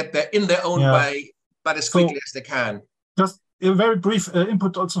to get there in their own way, but as quickly as they can. Just a very brief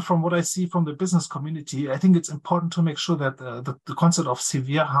input also from what I see from the business community. I think it's important to make sure that the concept of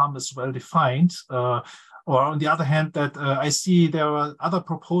severe harm is well defined. Or on the other hand, that I see there are other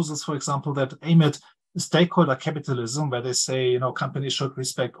proposals, for example, that aim at stakeholder capitalism, where they say, companies should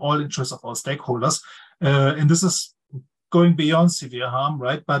respect all interests of all stakeholders. And this is going beyond severe harm,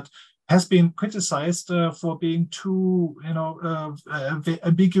 right? But has been criticized for being too,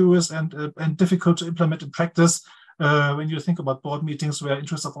 ambiguous and difficult to implement in practice. When you think about board meetings where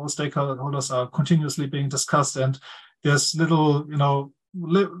interests of all stakeholders are continuously being discussed, and there's little,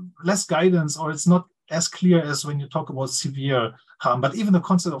 less guidance, or it's not as clear as when you talk about severe harm. But even the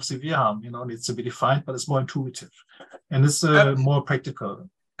concept of severe harm, needs to be defined, but it's more intuitive and it's more practical.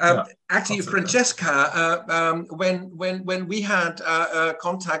 Actually, Francesca, when we had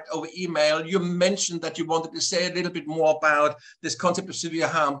contact over email, you mentioned that you wanted to say a little bit more about this concept of severe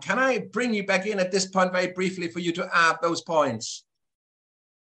harm. Can I bring you back in at this point very briefly for you to add those points?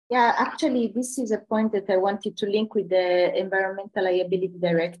 Yeah, actually, this is a point that I wanted to link with the Environmental Liability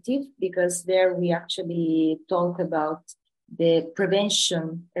Directive, because there we actually talk about the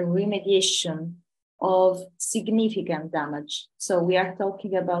prevention and remediation of significant damage. So we are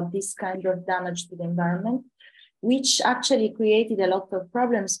talking about this kind of damage to the environment, which actually created a lot of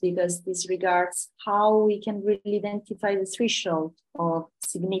problems, because this regards how we can really identify the threshold of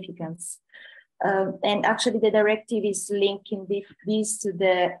significance. And actually the directive is linking this to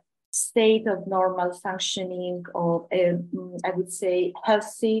the state of normal functioning of, I would say,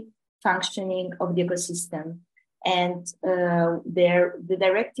 healthy functioning of the ecosystem. And the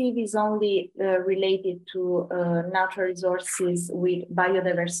directive is only related to natural resources with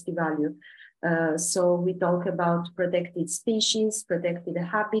biodiversity value. So we talk about protected species, protected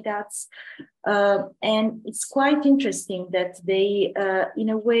habitats, and it's quite interesting that they, in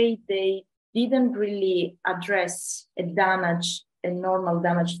a way, they didn't really address a normal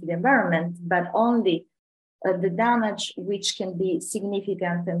damage to the environment, but only the damage which can be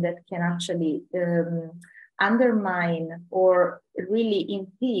significant and that can actually undermine or really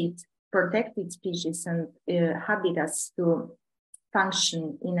impede protected species and habitats to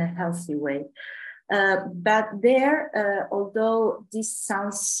function in a healthy way. But there, although this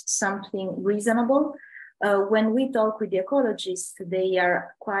sounds something reasonable, when we talk with the ecologists, they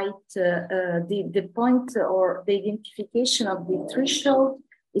are quite, the point or the identification of the threshold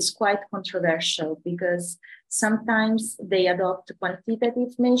is quite controversial because sometimes they adopt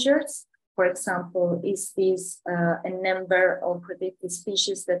quantitative measures. For example, is this a number of protected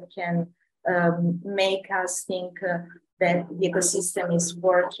species that can make us think that the ecosystem is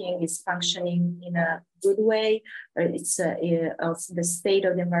working, is functioning in a good way, or it's the state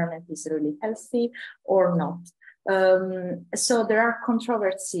of the environment is really healthy or not. So there are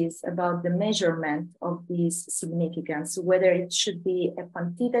controversies about the measurement of this significance, whether it should be a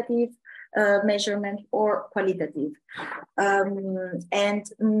quantitative measurement or qualitative. And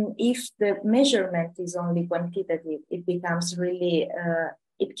if the measurement is only quantitative, it becomes really,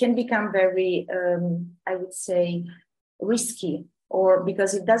 it can become very, I would say, risky, or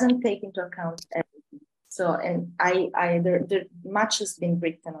because it doesn't take into account everything. So, and there much has been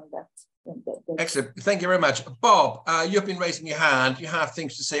written on that. Excellent. Thank you very much. Bob, you've been raising your hand. You have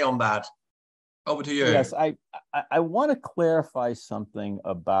things to say on that. Over to you. Yes, I want to clarify something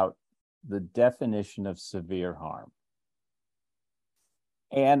about the definition of severe harm.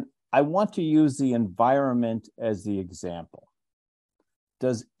 And I want to use the environment as the example.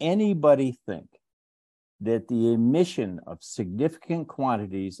 Does anybody think that the emission of significant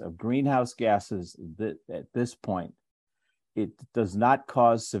quantities of greenhouse gases at this point, it does not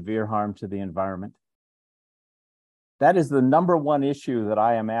cause severe harm to the environment? That is the number one issue that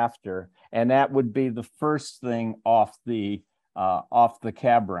I am after, and that would be the first thing off the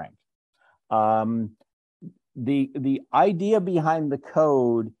cab rank. The idea behind the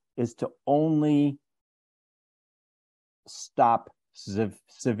code is to only stop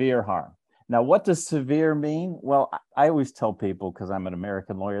severe harm. Now, what does severe mean? Well, I always tell people, because I'm an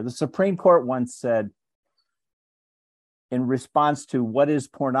American lawyer, the Supreme Court once said, in response to what is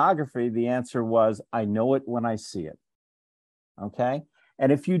pornography, the answer was, I know it when I see it. Okay?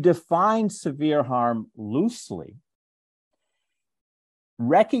 And if you define severe harm loosely,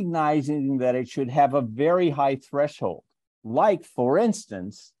 recognizing that it should have a very high threshold, like, for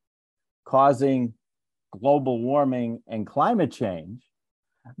instance, causing global warming and climate change,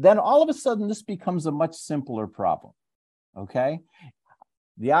 then all of a sudden this becomes a much simpler problem, okay?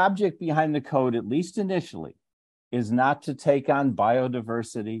 The object behind the code, at least initially, is not to take on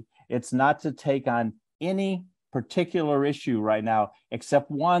biodiversity. It's not to take on any particular issue right now, except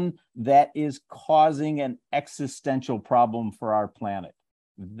one that is causing an existential problem for our planet.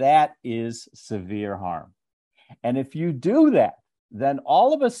 That is severe harm. And if you do that, then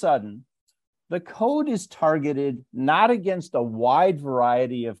all of a sudden, the code is targeted not against a wide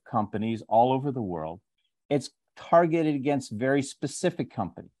variety of companies all over the world. It's targeted against very specific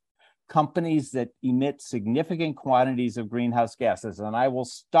companies that emit significant quantities of greenhouse gases. And I will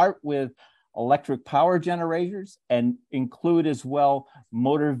start with electric power generators and include as well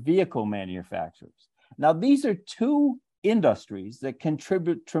motor vehicle manufacturers. Now, these are two industries that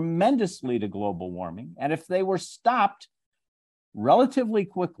contribute tremendously to global warming. And if they were stopped relatively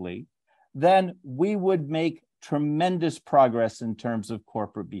quickly, then we would make tremendous progress in terms of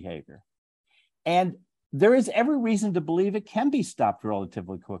corporate behavior. And there is every reason to believe it can be stopped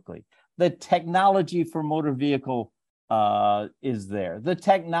relatively quickly. The technology for motor vehicle is there. The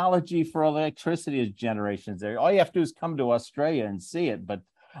technology for electricity generation is there. All you have to do is come to Australia and see it. But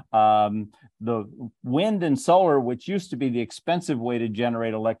the wind and solar, which used to be the expensive way to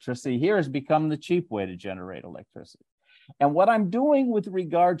generate electricity, here has become the cheap way to generate electricity. And what I'm doing with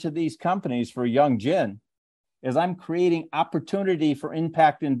regard to these companies for Young Jin is I'm creating opportunity for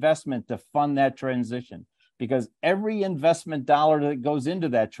impact investment to fund that transition, because every investment dollar that goes into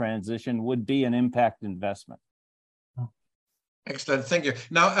that transition would be an impact investment. Excellent, thank you.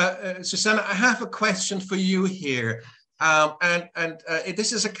 Now, Susanna, I have a question for you here.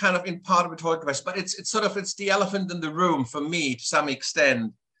 This is a kind of in part of a rhetorical question, but it's the elephant in the room for me to some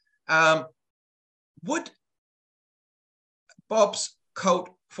extent. Would Bob's code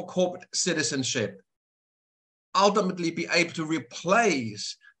for corporate citizenship ultimately be able to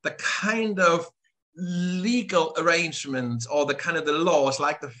replace the kind of legal arrangements or the kind of the laws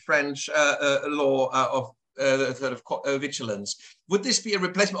like the French law of sort of vigilance? Would this be a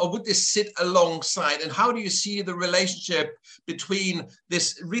replacement, or would this sit alongside? And how do you see the relationship between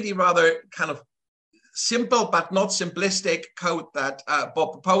this really rather kind of simple but not simplistic code that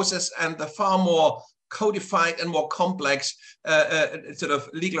Bob proposes and the far more codified and more complex sort of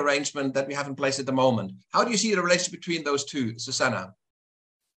legal arrangement that we have in place at the moment? How do you see the relationship between those two, Susanna?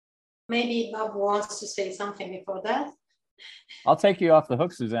 Maybe Bob wants to say something before that. I'll take you off the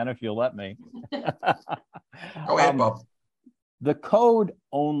hook, Susanna, if you'll let me. Go ahead, Bob. The code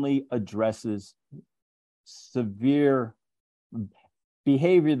only addresses severe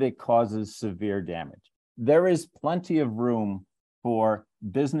behavior that causes severe damage. There is plenty of room for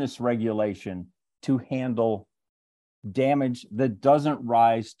business regulation to handle damage that doesn't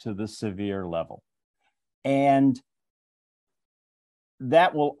rise to the severe level. And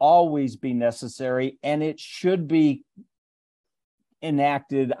that will always be necessary, and it should be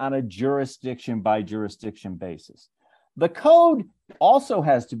enacted on a jurisdiction by jurisdiction basis. The code also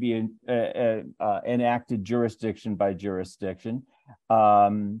has to be enacted jurisdiction by jurisdiction,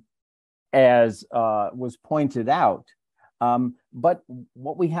 as was pointed out. But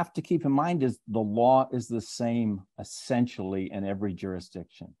what we have to keep in mind is the law is the same essentially in every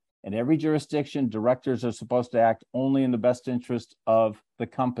jurisdiction. In every jurisdiction, directors are supposed to act only in the best interest of the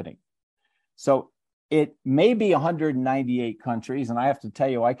company. So it may be 198 countries, and I have to tell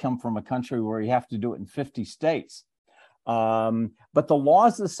you, I come from a country where you have to do it in 50 states. But the law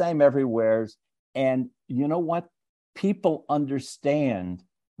is the same everywhere. And you know what? People understand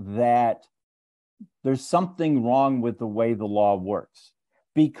that there's something wrong with the way the law works.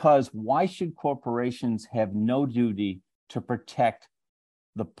 Because why should corporations have no duty to protect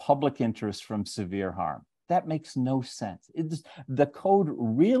the public interest from severe harm? That makes no sense. The code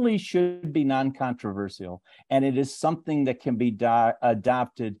really should be non-controversial, and it is something that can be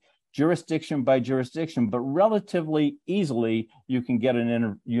adopted jurisdiction by jurisdiction, but relatively easily you can get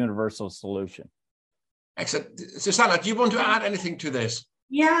an universal solution. Excellent. Susanna, do you want to add anything to this?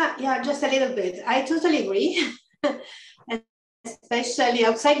 Yeah, just a little bit. I totally agree, especially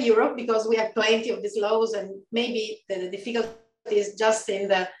outside Europe, because we have plenty of these laws, and maybe the difficulty is just in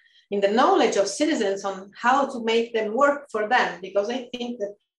the knowledge of citizens on how to make them work for them, because I think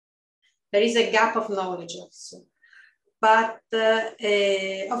that there is a gap of knowledge also. But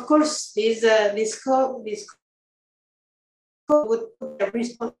of course, this code would put a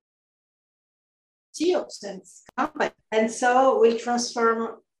responsibility CEOs and companies, and so will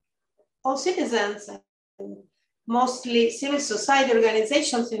transform all citizens and mostly civil society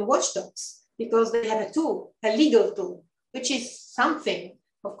organizations in watchdogs, because they have a tool, a legal tool, which is something,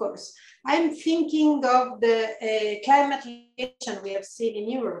 of course. I'm thinking of the climate litigation we have seen in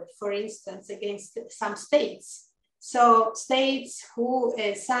Europe, for instance, against some states. So states who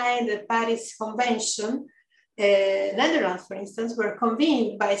signed the Paris Convention, Netherlands, for instance, were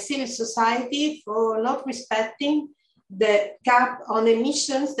convened by civil society for not respecting the cap on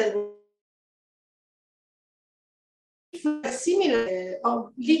emissions that were similar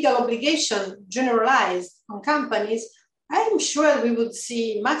legal obligation generalized on companies. I'm sure we would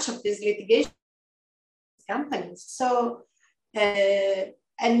see much of this litigation companies. So,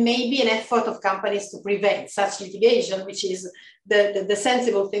 and maybe an effort of companies to prevent such litigation, which is the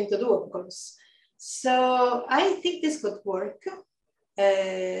sensible thing to do, of course. So I think this could work.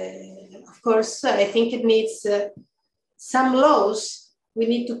 Of course, I think it needs some laws. We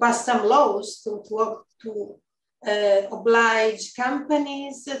need to pass some laws to oblige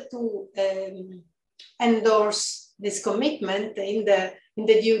companies to endorse this commitment in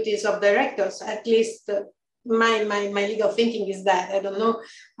the duties of directors. At least my legal thinking is that. I don't know.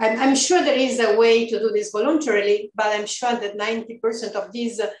 I'm sure there is a way to do this voluntarily, but I'm sure that 90% of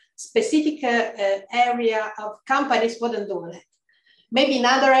these specific area of companies wouldn't do that. Maybe in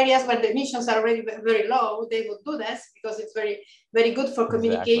other areas where the emissions are already very low, they would do this because it's very, very good for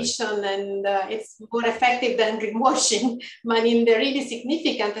communication. Exactly. And it's more effective than greenwashing. But in the really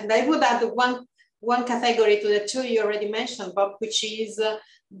significant, and I would add one category to the two you already mentioned, Bob, which is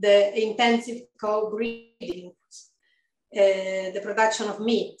the intensive co-breeding, the production of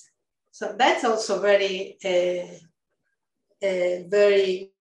meat. So that's also very,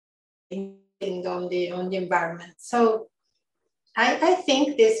 very on the environment. So I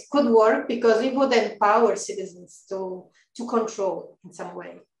think this could work because it would empower citizens to control in some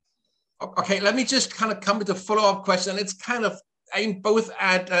way. Okay, let me just kind of come with a follow-up question. It's kind of aimed both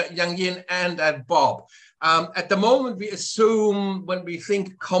at Yang Yin and at Bob. At the moment, we assume when we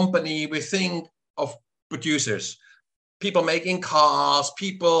think company, we think of producers, people making cars,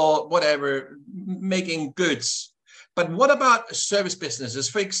 people, whatever, making goods. But what about service businesses?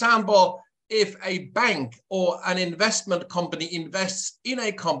 For example, if a bank or an investment company invests in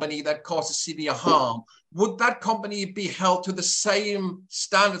a company that causes severe harm, would that company be held to the same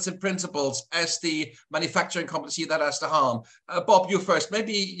standards and principles as the manufacturing company that has the harm? Bob, you first.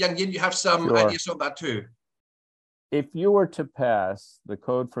 Maybe Yang Yin, you have some ideas on that too. If you were to pass the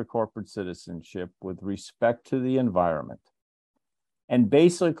Code for Corporate Citizenship with respect to the environment, and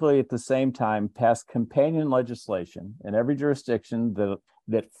basically at the same time pass companion legislation in every jurisdiction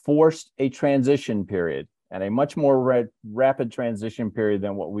that forced a transition period, and a much more rapid transition period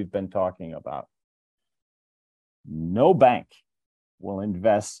than what we've been talking about, no bank will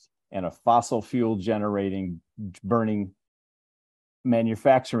invest in a fossil fuel generating, burning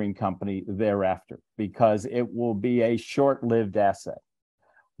manufacturing company thereafter, because it will be a short-lived asset.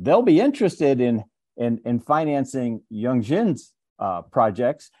 They'll be interested in financing Yang Jin's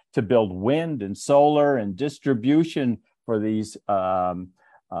projects to build wind and solar and distribution for these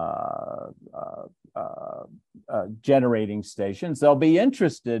generating stations. They'll be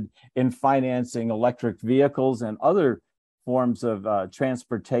interested in financing electric vehicles and other forms of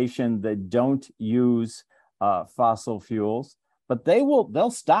transportation that don't use fossil fuels, but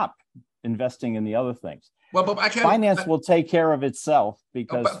they'll stop investing in the other things. Well, but finance will take care of itself,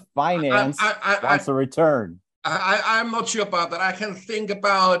 because finance wants a return. I'm not sure about that. I can think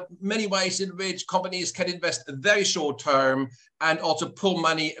about many ways in which companies can invest very short term and also pull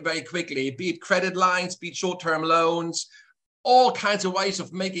money very quickly, be it credit lines, be it short-term loans, all kinds of ways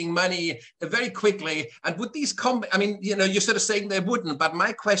of making money very quickly. And would these I mean, you know, you're sort of saying they wouldn't, but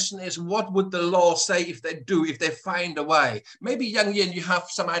my question is, what would the law say if they do, if they find a way? Maybe Yang Yin, you have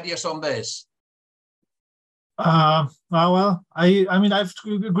some ideas on this. Well, I mean, I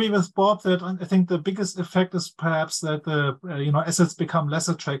agree with Bob that I think the biggest effect is perhaps that the assets become less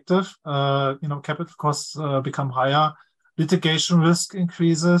attractive. Capital costs become higher, litigation risk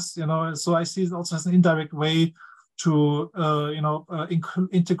increases. So I see it also as an indirect way to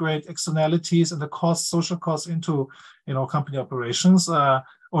integrate externalities and the costs, social costs, into company operations,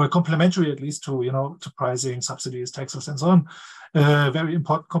 or complementary at least to pricing, subsidies, taxes, and so on. Very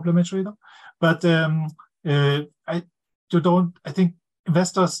important complementary though, but. I think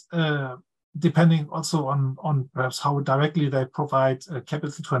investors, depending also on perhaps how directly they provide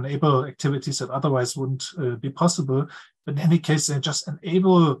capital to enable activities that otherwise wouldn't be possible, but in any case, they just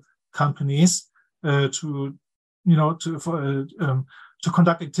enable companies to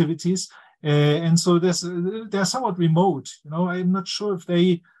conduct activities, and so they're somewhat remote. I'm not sure if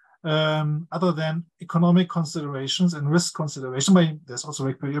they, other than economic considerations and risk consideration, but there's also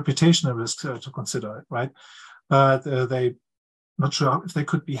reputational risk to consider, right? But they're not sure if they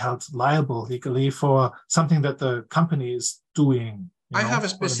could be held liable legally for something that the company is doing. I have a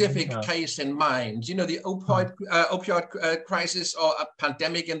specific case in mind. The opioid crisis or a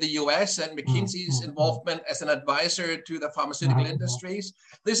pandemic in the US, and McKinsey's involvement as an advisor to the pharmaceutical industries.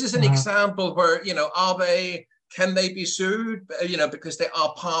 This is an example where, can they be sued? Because they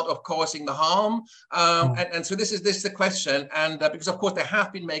are part of causing the harm. And so this is the question. And because of course they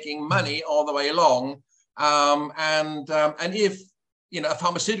have been making money all the way along. And if a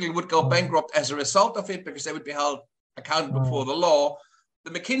pharmaceutical would go bankrupt as a result of it, because they would be held accountable for the law,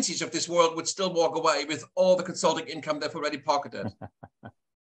 the McKinseys of this world would still walk away with all the consulting income they've already pocketed.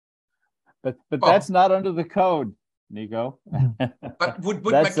 But that's not under the code, Nico. But would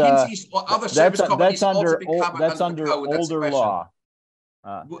McKinsey's or other service companies also be covered under the code? Older law.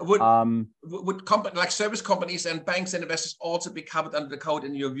 Would companies like service companies and banks and investors also be covered under the code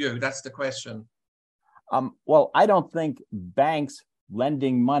in your view? That's the question. Well, I don't think banks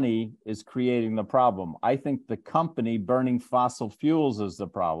lending money is creating the problem. I think the company burning fossil fuels is the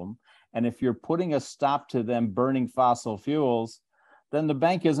problem. And if you're putting a stop to them burning fossil fuels, then the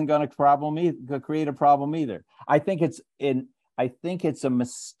bank isn't going to create a problem either. I think it's a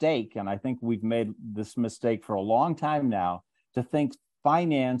mistake, and I think we've made this mistake for a long time now, to think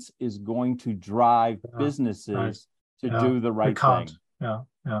finance is going to drive businesses to do the right thing.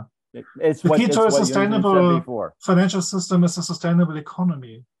 It's the key to a sustainable financial system is a sustainable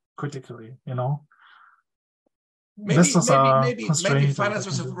economy, critically, Maybe finance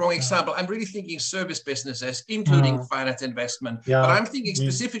was a wrong example. I'm really thinking service businesses, including finance investment. But I'm thinking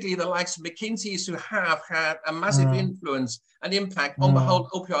specifically the likes of McKinsey's, who have had a massive influence and impact on the whole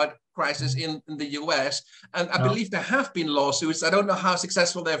opioid crisis in the US. And I believe there have been lawsuits. I don't know how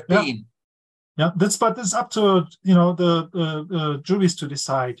successful they've been. But it's up to the juries to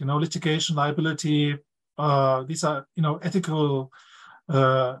decide. Litigation, liability. These are ethical,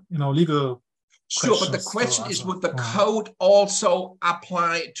 legal Sure, but the question is, would the code also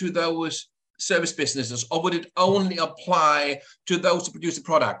apply to those service businesses, or would it only apply to those who produce the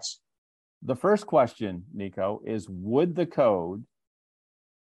products? The first question, Nico, is would the code,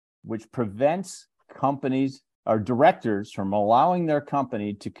 which prevents companies or directors from allowing their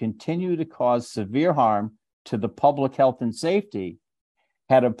company to continue to cause severe harm to the public health and safety,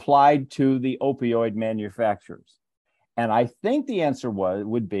 had applied to the opioid manufacturers? And I think the answer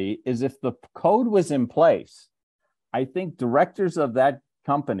would be if the code was in place, I think directors of that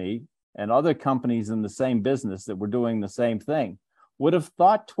company and other companies in the same business that were doing the same thing would have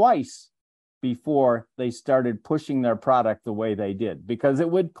thought twice before they started pushing their product the way they did, because it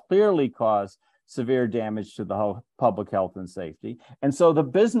would clearly cause severe damage to the whole public health and safety. And so the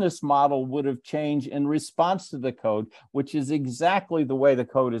business model would have changed in response to the code, which is exactly the way the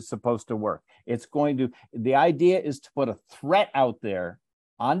code is supposed to work. The idea is to put a threat out there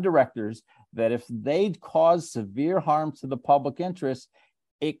on directors that if they cause severe harm to the public interest,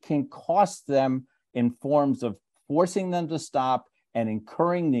 it can cost them in forms of forcing them to stop and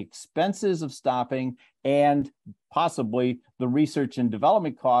incurring the expenses of stopping, and possibly the research and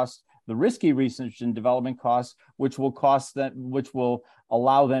development costs, the risky research and development costs, which will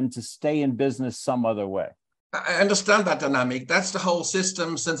allow them to stay in business some other way. I understand that dynamic. That's the whole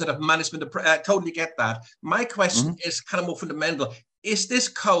system sensitive management. I totally get that. My question is kind of more fundamental. Is this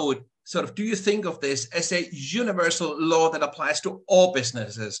code do you think of this as a universal law that applies to all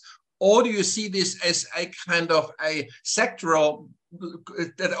businesses? Or do you see this as a kind of a sectoral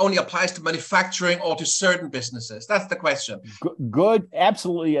that only applies to manufacturing or to certain businesses? That's the question. Good.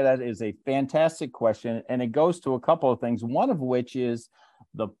 Absolutely. That is a fantastic question. And it goes to a couple of things, one of which is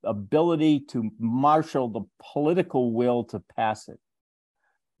the ability to marshal the political will to pass it.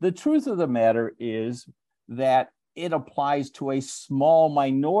 The truth of the matter is that it applies to a small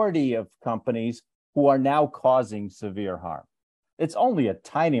minority of companies who are now causing severe harm. It's only a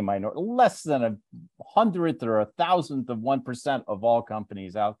tiny minority, less than 100th or 1,000th of 1% of all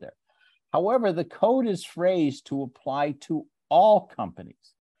companies out there. However, the code is phrased to apply to all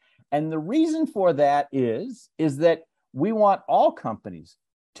companies. And the reason for that is that we want all companies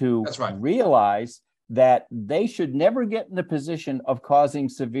to realize that they should never get in the position of causing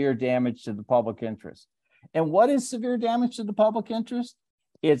severe damage to the public interest. And what is severe damage to the public interest?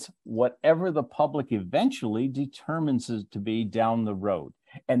 It's whatever the public eventually determines it to be down the road.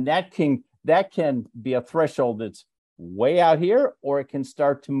 And that can be a threshold that's way out here, or it can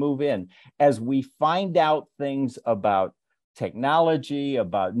start to move in as we find out things about technology,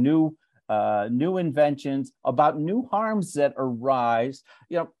 about new inventions, about new harms that arise.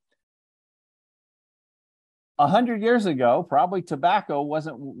 100 years ago, probably tobacco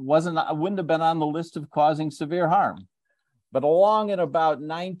wouldn't have been on the list of causing severe harm. But along in about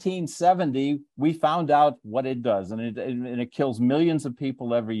 1970, we found out what it does, and it kills millions of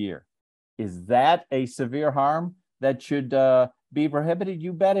people every year. Is that a severe harm that should be prohibited?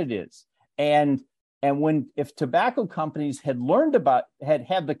 You bet it is. And if tobacco companies had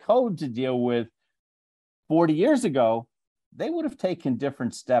had the code to deal with 40 years ago, they would have taken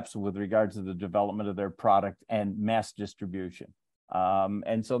different steps with regards to the development of their product and mass distribution.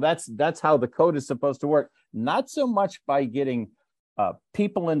 And so that's how the code is supposed to work, not so much by getting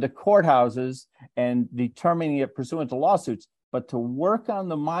people into courthouses and determining it pursuant to lawsuits, but to work on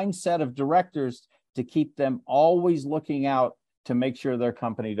the mindset of directors to keep them always looking out to make sure their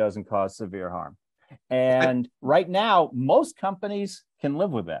company doesn't cause severe harm. And right now, most companies can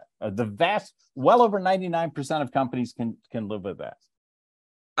live with that. Well over 99% of companies can live with that.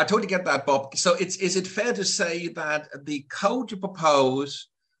 I totally get that, Bob. So is it fair to say that the code you propose,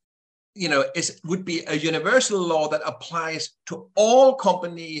 would be a universal law that applies to all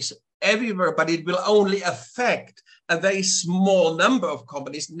companies everywhere, but it will only affect a very small number of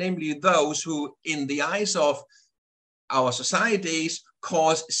companies, namely those who, in the eyes of our societies,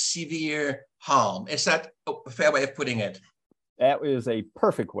 cause severe harm? Is that a fair way of putting it? That is a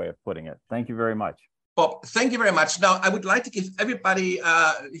perfect way of putting it. Thank you very much. Bob, thank you very much. Now, I would like to give everybody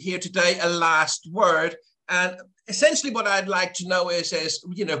here today a last word. And essentially what I'd like to know is,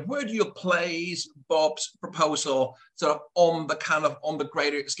 where do you place Bob's proposal on the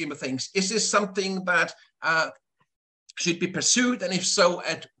greater scheme of things? Is this something that should be pursued? And if so,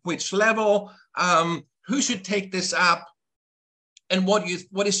 at which level? Who should take this up? And what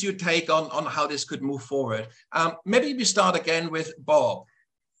is your take on how this could move forward? Maybe we start again with Bob.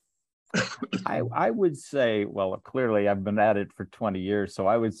 I would say, well, clearly I've been at it for 20 years, so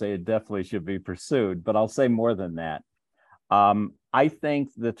I would say it definitely should be pursued, but I'll say more than that. I think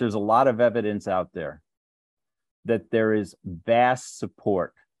that there's a lot of evidence out there that there is vast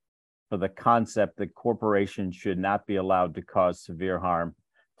support for the concept that corporations should not be allowed to cause severe harm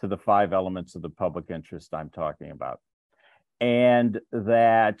to the 5 elements of the public interest I'm talking about. And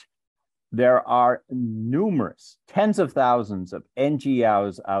that there are numerous, tens of thousands of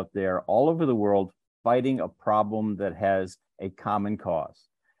NGOs out there all over the world fighting a problem that has a common cause.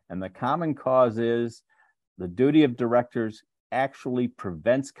 And the common cause is the duty of directors actually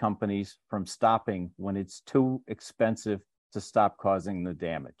prevents companies from stopping when it's too expensive to stop causing the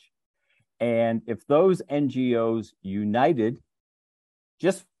damage. And if those NGOs united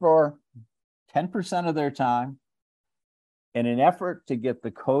just for 10% of their time in an effort to get the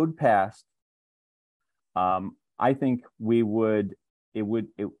code passed, I think it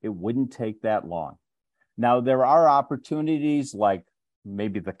wouldn't take that long. Now, there are opportunities like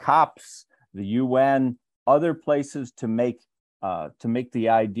maybe the COPs, the UN, other places to make the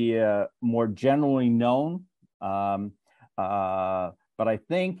idea more generally known. But I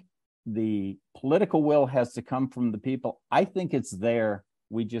think the political will has to come from the people. I think it's there.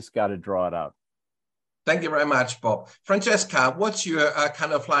 We just got to draw it out. Thank you very much, Bob. Francesca, what's your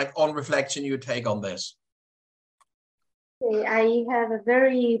kind of like on reflection, your take on this? Okay, I have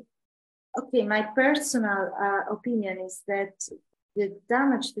my personal opinion is that the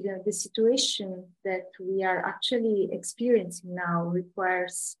damage to the situation that we are actually experiencing now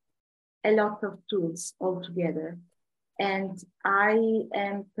requires a lot of tools altogether. And I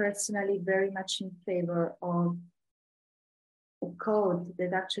am personally very much in favor of a code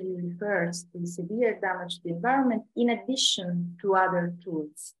that actually refers to severe damage to the environment in addition to other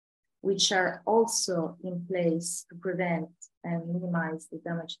tools, which are also in place to prevent and minimize the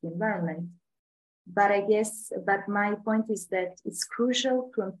damage to the environment. But but my point is that it's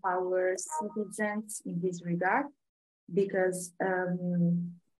crucial to empower citizens in this regard, because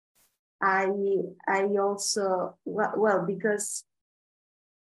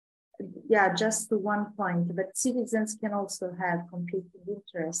just one point, but citizens can also have conflicting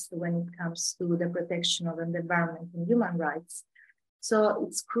interest when it comes to the protection of the environment and human rights. So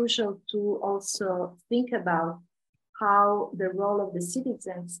it's crucial to also think about how the role of the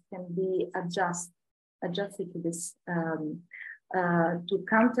citizens can be adjusted to this, to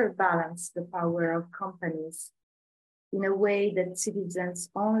counterbalance the power of companies in a way that citizens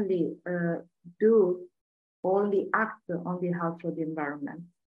only act on behalf of the environment.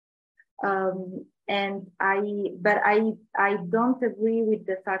 But I don't agree with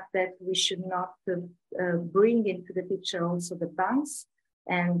the fact that we should not bring into the picture also the banks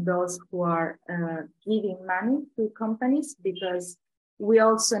and those who are giving money to companies, because we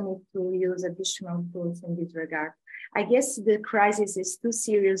also need to use additional tools in this regard. I guess the crisis is too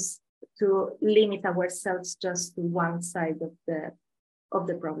serious to limit ourselves just to one side of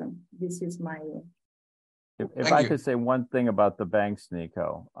the problem. This is my. If I could say one thing about the banks,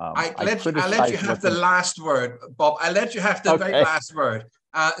 Nico. I'll let you have the last word, Bob. I'll let you have the very last word.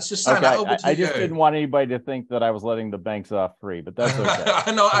 Susanna, over to you. I just didn't want anybody to think that I was letting the banks off free, but that's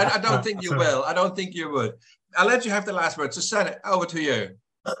okay. No, I don't think you will. I don't think you would. I'll let you have the last word. Susanna, over to you.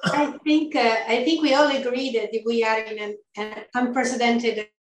 I think we all agree that we are in an unprecedented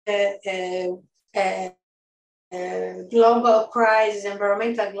global crisis,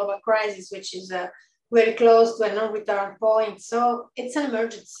 environmental global crisis, which is very close to a non-return point. So it's an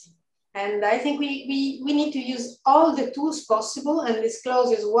emergency. And I think we need to use all the tools possible, and this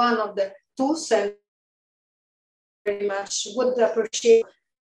clause is one of the tools, and very much would appreciate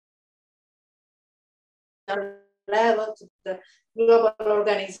level to the global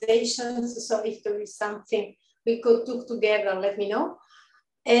organizations. So if there is something we could do together, let me know.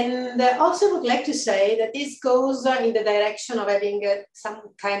 And also would like to say that this goes in the direction of having some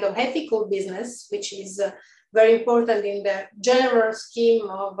kind of ethical business, which is very important in the general scheme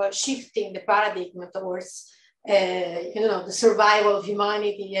of shifting the paradigm towards, the survival of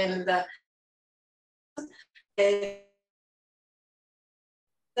humanity. And there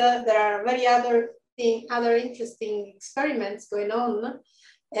are other interesting experiments going on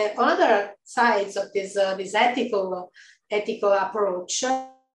other sides of this ethical approach.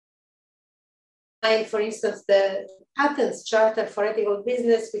 And for instance, the Athens Charter for Ethical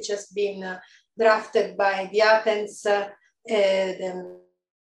Business, which has been drafted by the Athens.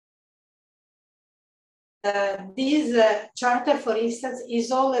 This charter, for instance,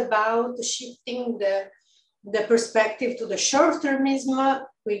 is all about shifting the perspective to the short-termism,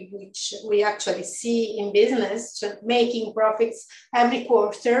 which we actually see in business, making profits every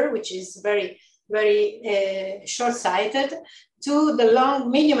quarter, which is very, very short-sighted, to the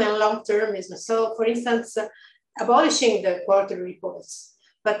medium and long-termism. So, for instance, abolishing the quarterly reports,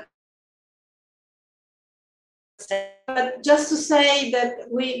 but But just to say that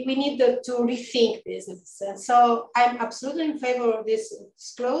we need to rethink business. And so I'm absolutely in favor of this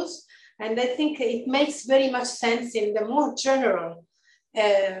clause. And I think it makes very much sense in the more general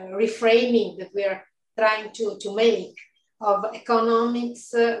reframing that we are trying to make of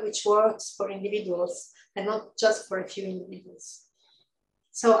economics, which works for individuals and not just for a few individuals.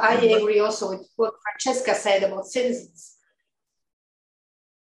 So I agree also with what Francesca said about citizens.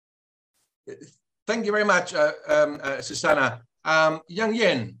 Thank you very much, Susanna. Yang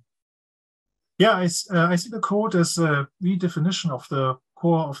Yin. Yeah, I see the code as a redefinition of the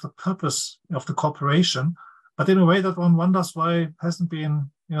core of the purpose of the corporation, but in a way that one wonders why it hasn't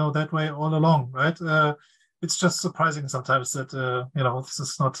been, that way all along, right? It's just surprising sometimes that, this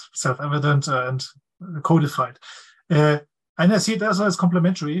is not self-evident and codified. And I see it also as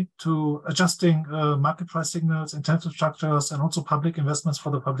complementary to adjusting market price signals, incentive structures, and also public investments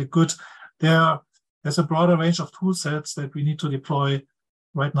for the public good. There's a broader range of tool sets that we need to deploy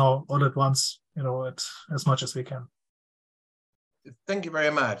right now all at once, as much as we can. Thank you very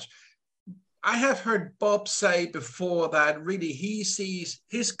much. I have heard Bob say before that really he sees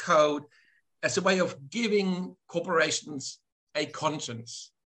his code as a way of giving corporations a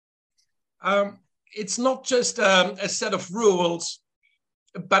conscience. It's not just a set of rules,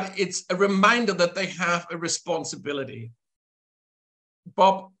 but it's a reminder that they have a responsibility.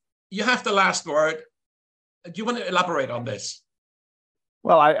 Bob, you have the last word. Do you want to elaborate on this?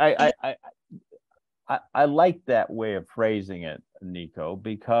 Well, I like that way of phrasing it, Nico,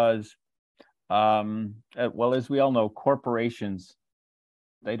 because, well, as we all know, corporations,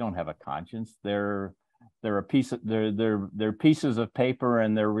 they don't have a conscience. They're a piece of, they're pieces of paper,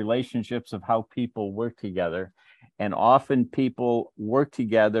 and they're relationships of how people work together. And often people work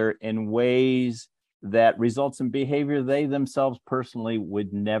together in ways that results in behavior they themselves personally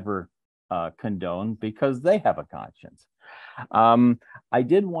would never condone because they have a conscience. I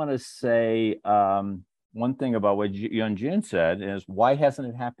did want to say one thing about what Yunjin said is, why hasn't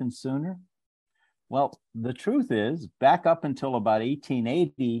it happened sooner? Well, the truth is, back up until about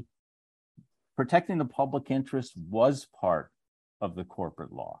 1880, protecting the public interest was part of the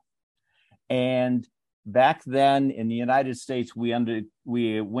corporate law. And back then in the United States, we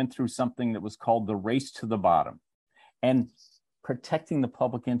went through something that was called the race to the bottom. And protecting the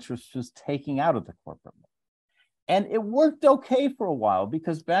public interest was taking out of the corporate law. And it worked okay for a while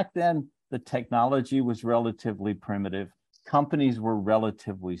because back then the technology was relatively primitive. Companies were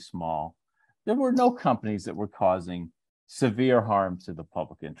relatively small. There were no companies that were causing severe harm to the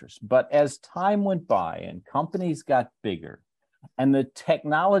public interest. But as time went by and companies got bigger and the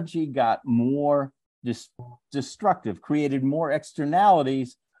technology got more destructive, created more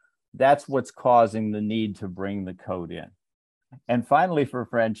externalities, that's what's causing the need to bring the code in. And finally, for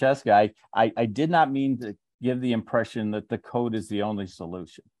Francesca, I did not mean to give the impression that the code is the only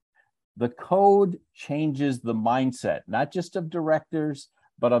solution. The code changes the mindset, not just of directors,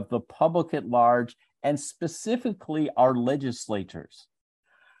 but of the public at large, and specifically our legislators.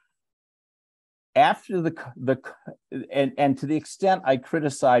 After and to the extent I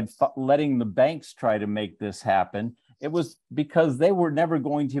criticized letting the banks try to make this happen, it was because they were never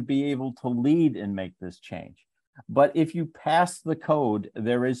going to be able to lead and make this change. But if you pass the code,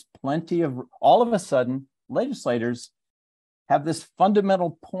 there is plenty of, all of a sudden, legislators have this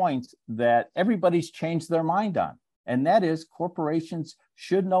fundamental point that everybody's changed their mind on. And that is, corporations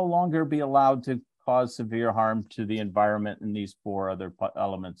should no longer be allowed to cause severe harm to the environment and these four other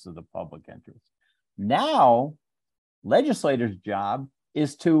elements of the public interest. Now, legislators' job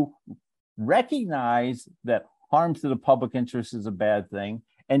is to recognize that harm to the public interest is a bad thing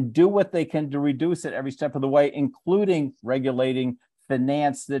and do what they can to reduce it every step of the way, including regulating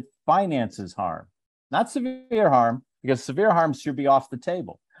finance that finances harm. Not severe harm, because severe harm should be off the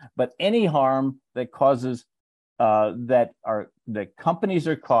table, but any harm that causes that companies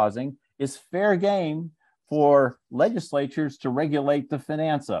are causing is fair game for legislatures to regulate the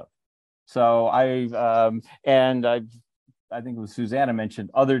finance of. So I think it was Susanna mentioned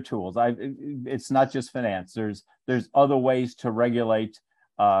other tools. It's not just finance. There's other ways to regulate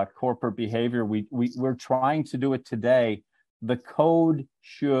corporate behavior. We're trying to do it today. The code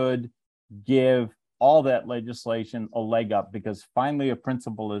should give all that legislation a leg up because finally a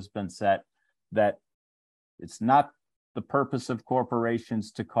principle has been set that it's not the purpose of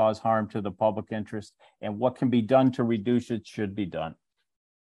corporations to cause harm to the public interest, and what can be done to reduce it should be done.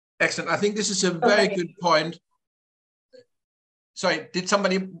 Excellent. I think this is a very good point. Sorry, did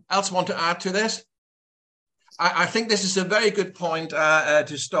somebody else want to add to this? I think this is a very good point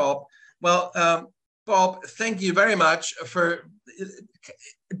to stop. Well, Bob, thank you very much for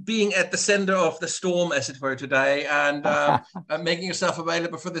being at the center of the storm, as it were, today, and making yourself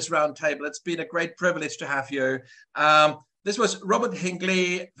available for this roundtable. It's been a great privilege to have you. This was Robert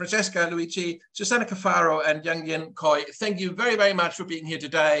Hinckley, Francesca Luigi, Susanna Cafaro, and Yang Yin Koi. Thank you very, very much for being here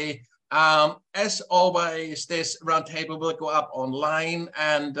today. As always, this roundtable will go up online,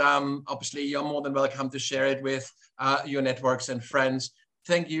 and obviously you're more than welcome to share it with your networks and friends.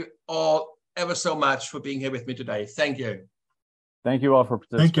 Thank you all ever so much for being here with me today. Thank you. Thank you all for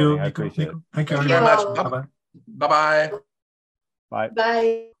participating. Thank you. I appreciate it. Thank you very much. Bye-bye. Bye-bye. Bye.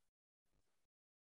 Bye.